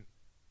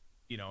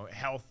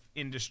health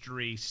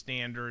industry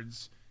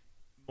standards,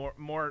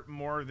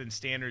 more than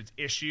standards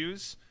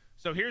issues.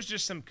 So here's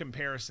just some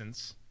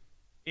comparisons.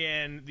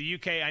 In the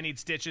UK, I need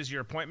stitches.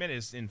 Your appointment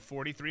is in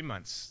 43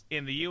 months.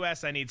 In the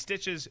US, I need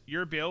stitches.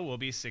 Your bill will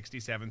be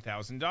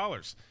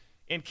 $67,000.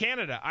 In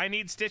Canada, I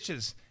need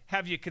stitches.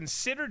 Have you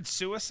considered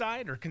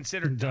suicide or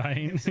considered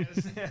dying?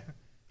 It's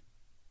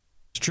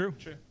true.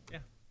 True. Yeah.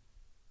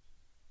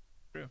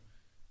 True.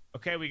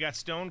 Okay, we got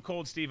Stone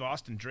Cold Steve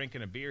Austin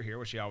drinking a beer here,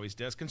 which he always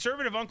does.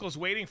 Conservative uncles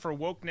waiting for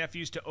woke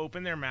nephews to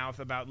open their mouth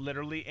about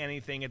literally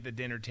anything at the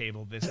dinner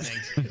table this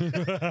Thanksgiving.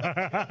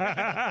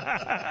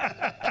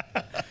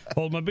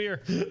 Hold my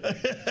beer.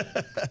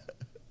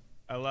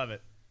 I love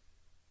it.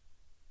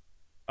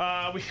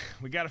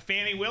 We got a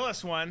Fannie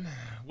Willis one.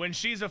 When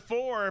she's a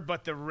 4,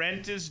 but the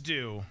rent is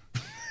due.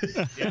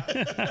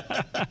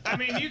 Yeah. I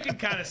mean, you can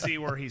kind of see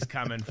where he's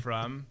coming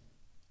from.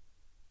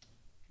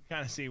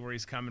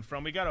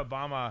 We got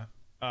Obama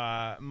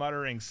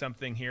muttering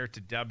something here to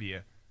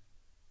W.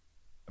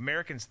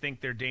 Americans think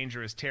they're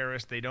dangerous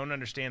terrorists. They don't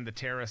understand the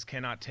terrorists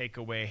cannot take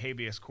away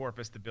habeas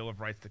corpus, the Bill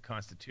of Rights, the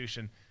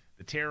Constitution.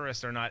 The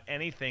terrorists are not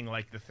anything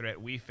like the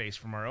threat we face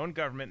from our own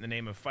government in the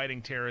name of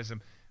fighting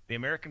terrorism. The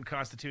American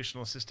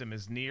constitutional system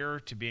is near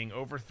to being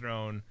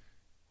overthrown,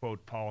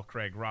 quote Paul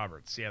Craig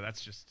Roberts. Yeah,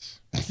 that's just...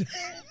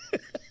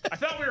 I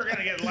thought we were going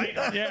to get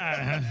lighthearted.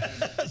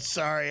 Yeah.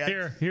 Sorry.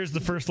 Here's the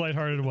first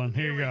lighthearted one.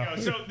 Here you go.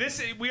 So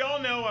we all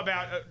know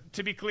about.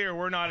 To be clear,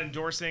 we're not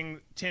endorsing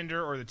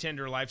Tinder or the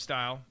Tinder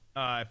lifestyle.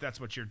 If that's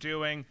what you're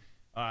doing,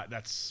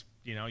 that's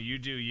you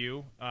do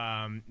you.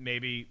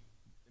 Maybe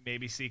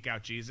seek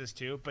out Jesus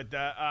too. But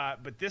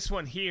this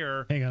one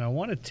here. Hang on, I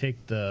want to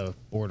take the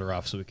border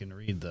off so we can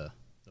read the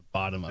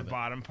bottom of it. The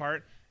bottom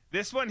part.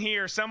 This one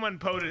here, someone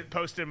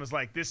posted and was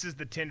like, "This is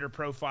the Tinder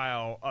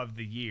profile of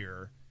the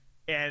year,"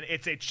 and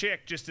it's a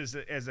chick just as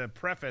a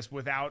preface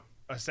without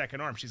a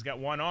second arm. She's got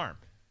one arm.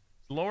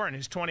 Lauren,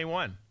 who's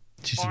 21.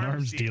 She's an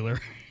arms dealer.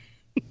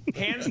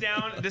 Hands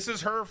down, this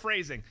is her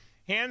phrasing.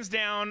 Hands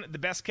down, the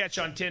best catch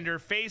on Tinder.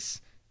 Face,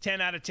 10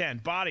 out of 10.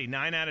 Body,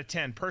 9 out of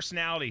 10.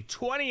 Personality,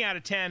 20 out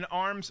of 10.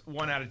 Arms,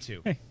 1 out of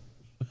 2. Hey.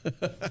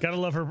 Gotta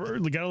love her.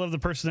 Gotta love the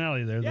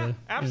personality there. Yeah,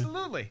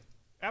 absolutely. Yeah.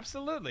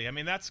 Absolutely. I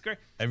mean, that's great.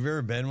 Have you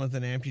ever been with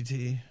an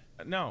amputee?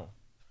 No.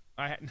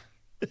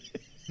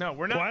 No,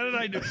 we're not.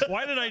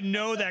 Why did I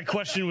know that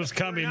question was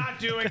coming? We're not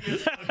doing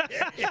this.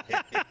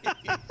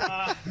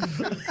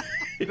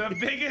 The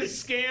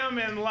biggest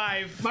scam in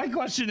life. My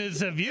question is,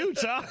 have you,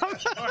 Tom?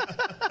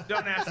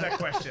 Don't ask that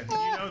question.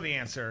 You know the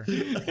answer.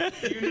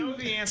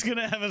 It's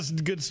gonna have a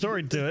good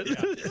story to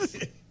it.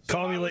 Yeah.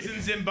 Call me later.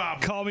 In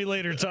Zimbabwe. Call me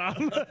later,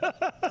 Tom.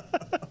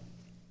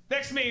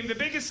 Next meme, the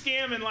biggest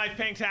scam in life: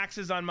 paying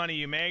taxes on money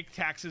you make,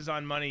 taxes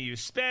on money you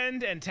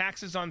spend, and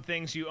taxes on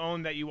things you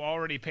own that you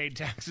already paid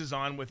taxes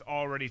on with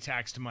already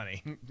taxed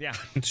money. Yeah.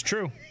 It's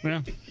true.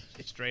 Yeah.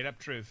 Straight up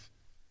truth.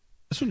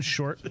 This one's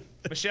short.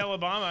 Michelle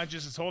Obama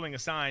just is holding a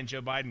sign,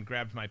 "Joe Biden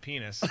grabbed my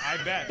penis."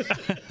 I bet.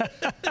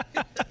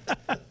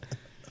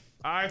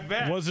 I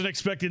bet. Wasn't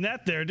expecting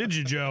that there, did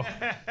you, Joe?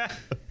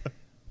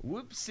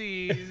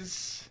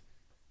 Whoopsies.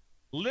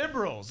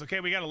 Liberals. Okay,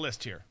 we got a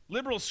list here.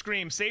 Liberals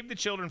scream, "Save the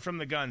children from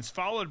the guns,"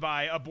 followed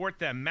by abort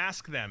them,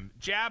 mask them,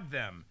 jab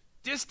them,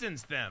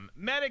 distance them,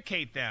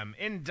 medicate them,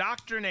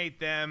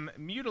 indoctrinate them,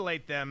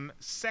 mutilate them,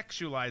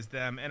 sexualize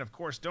them, and of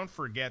course, don't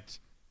forget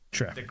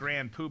the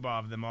grand poobah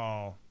of them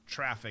all,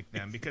 traffic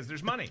them, because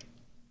there's money.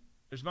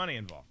 There's money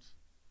involved.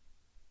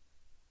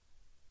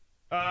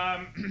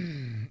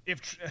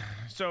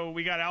 So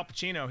we got Al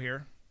Pacino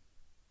here.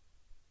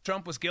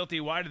 Trump was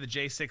guilty. Why did the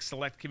J6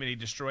 Select Committee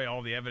destroy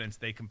all the evidence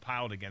they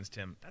compiled against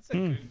him? That's a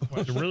good question.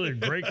 That's a really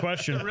great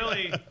question. I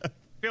really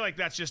feel like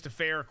that's just a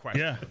fair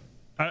question. Yeah.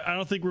 I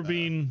don't think we're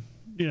being,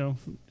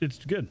 it's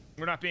good.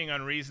 We're not being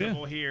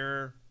unreasonable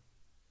here.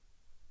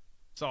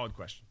 Solid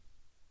question.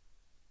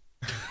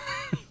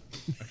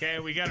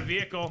 Okay, we got a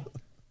vehicle.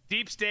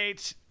 Deep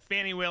State,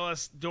 Fannie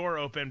Willis, door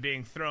open,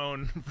 being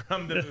thrown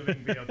from the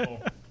moving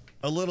vehicle.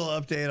 A little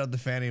update on the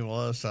Fannie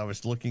Willis. I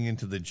was looking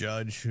into the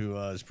judge who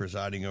is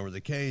presiding over the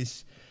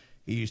case.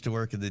 He used to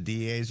work in the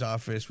DA's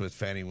office with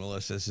Fannie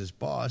Willis as his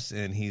boss,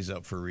 and he's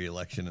up for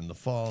re-election in the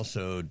fall,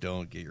 so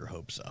don't get your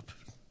hopes up.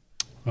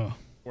 Oh.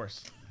 Of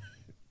course.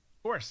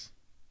 Of course.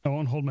 I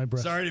won't hold my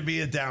breath. Sorry to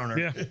be a downer.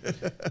 Yeah.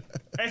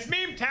 It's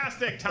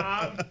meme-tastic,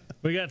 Tom.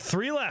 We got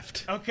 3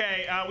 left.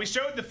 Okay, we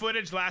showed the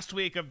footage last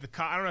week of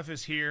I don't know if it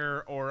was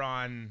here or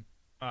on,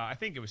 I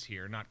think it was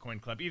here, not Coin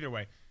Club. Either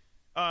way.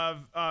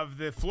 Of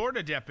the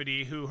Florida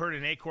deputy who heard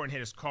an acorn hit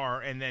his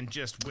car and then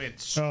just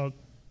went. Oh,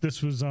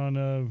 this was on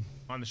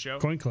the show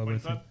Coin Club. I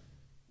think.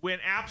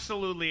 Went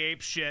absolutely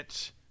ape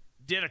shit.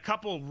 Did a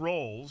couple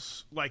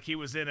rolls like he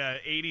was in a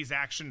 80s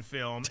action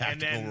film,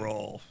 Tactical and then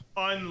roll.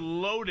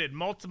 Unloaded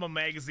multiple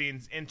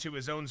magazines into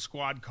his own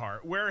squad car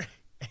where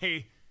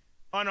a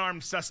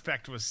unarmed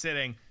suspect was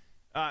sitting.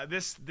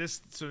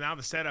 So now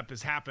the setup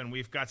has happened.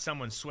 We've got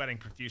someone sweating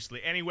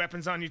profusely. Any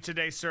weapons on you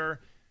today, sir?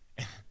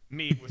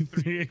 Me with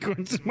 3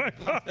 acorns in my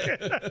pocket.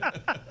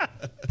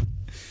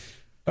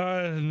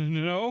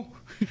 No.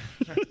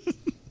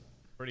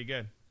 Pretty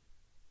good.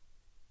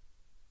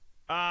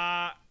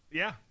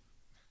 Yeah.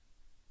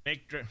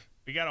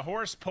 We got a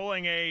horse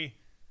pulling a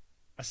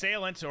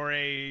assailant or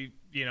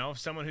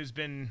someone who's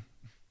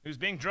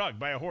being drugged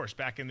by a horse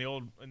back in the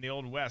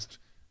old West.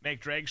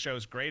 Make drag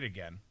shows great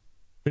again.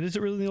 But is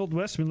it really in the Old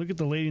West? I mean, look at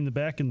the lady in the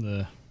back in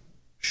the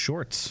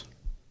shorts.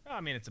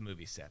 I mean, it's a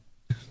movie set.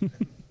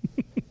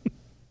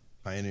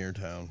 Pioneer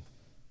Town.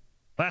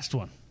 Last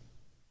one.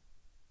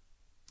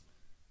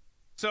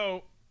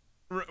 So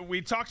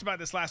we talked about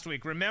this last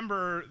week.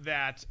 Remember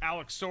that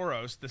Alex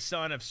Soros, the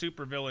son of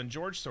supervillain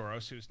George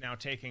Soros, who's now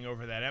taking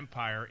over that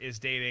empire, is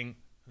dating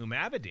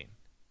Huma Abedin,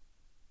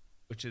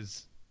 which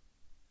is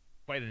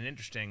quite an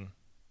interesting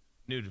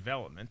new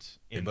development.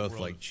 They both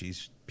like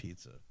cheese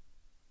pizza.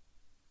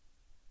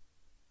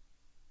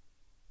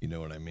 You know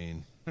what I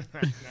mean? I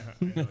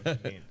know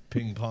what you mean.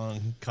 Ping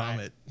pong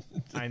comet.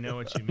 I know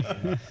what you mean.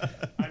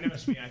 I know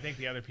what you mean. I think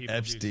the other people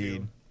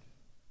Epstein.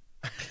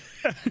 do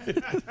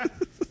too.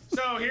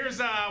 So here's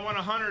one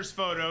of Hunter's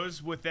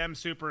photos with them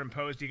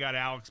superimposed. You got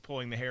Alex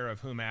pulling the hair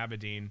of Huma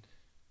Abedin.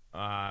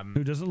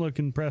 Who doesn't look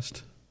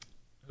impressed?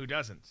 Who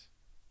doesn't?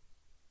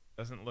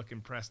 Doesn't look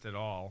impressed at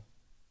all.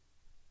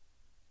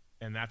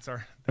 And that's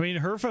our... I mean,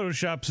 her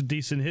Photoshop's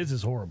decent. His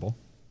is horrible.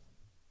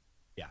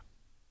 Yeah.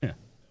 Yeah.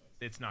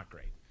 It's not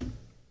great.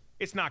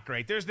 it's not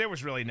great. There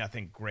was really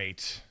nothing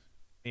great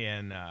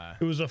in.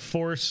 It was a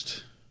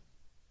forced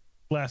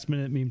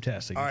last-minute meme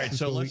testing. All right,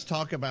 so let's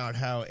talk about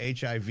how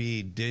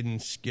HIV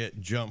didn't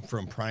get jumped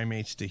from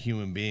primates to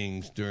human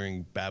beings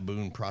during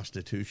baboon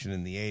prostitution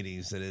in the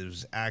 80s. That it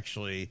was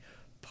actually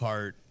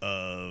part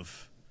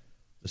of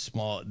the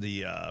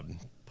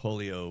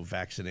polio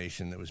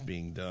vaccination that was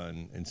being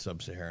done in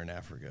sub-Saharan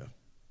Africa.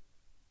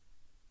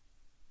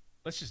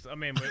 Let's just. I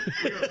mean,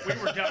 we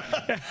were done.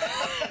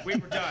 We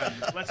were done.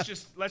 Let's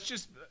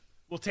just.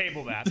 We'll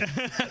table that.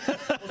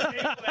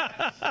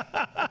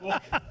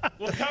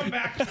 We'll come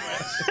back to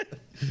it.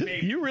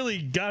 Maybe. You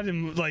really got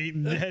him. Like,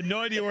 had no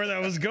idea where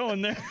that was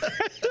going there.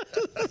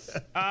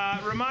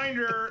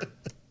 Reminder.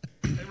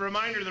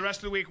 The rest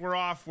of the week we're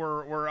off.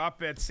 We're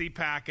up at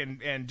CPAC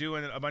and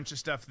doing a bunch of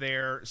stuff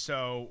there.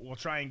 So we'll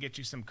try and get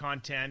you some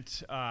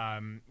content.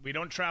 We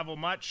don't travel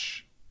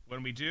much.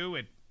 When we do,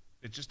 it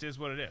just is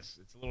what it is.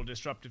 It's a little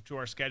disruptive to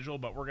our schedule,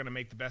 but we're going to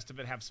make the best of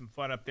it, have some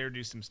fun up there,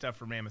 do some stuff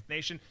for Mammoth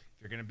Nation.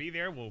 If you're going to be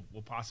there, we'll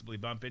possibly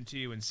bump into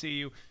you and see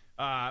you.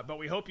 But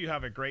we hope you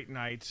have a great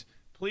night.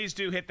 Please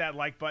do hit that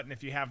like button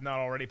if you have not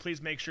already.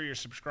 Please make sure you're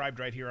subscribed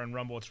right here on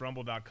Rumble. It's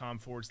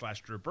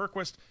rumble.com/Drew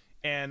Berquist.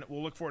 And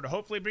we'll look forward to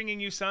hopefully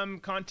bringing you some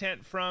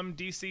content from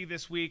D.C.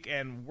 this week.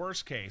 And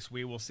worst case,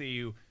 we will see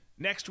you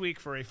next week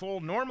for a full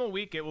normal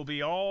week. It will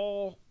be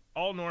all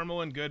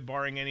normal and good,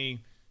 barring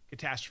any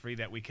catastrophe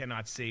that we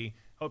cannot see.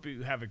 Hope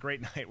you have a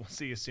great night. We'll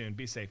see you soon.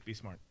 Be safe. Be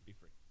smart.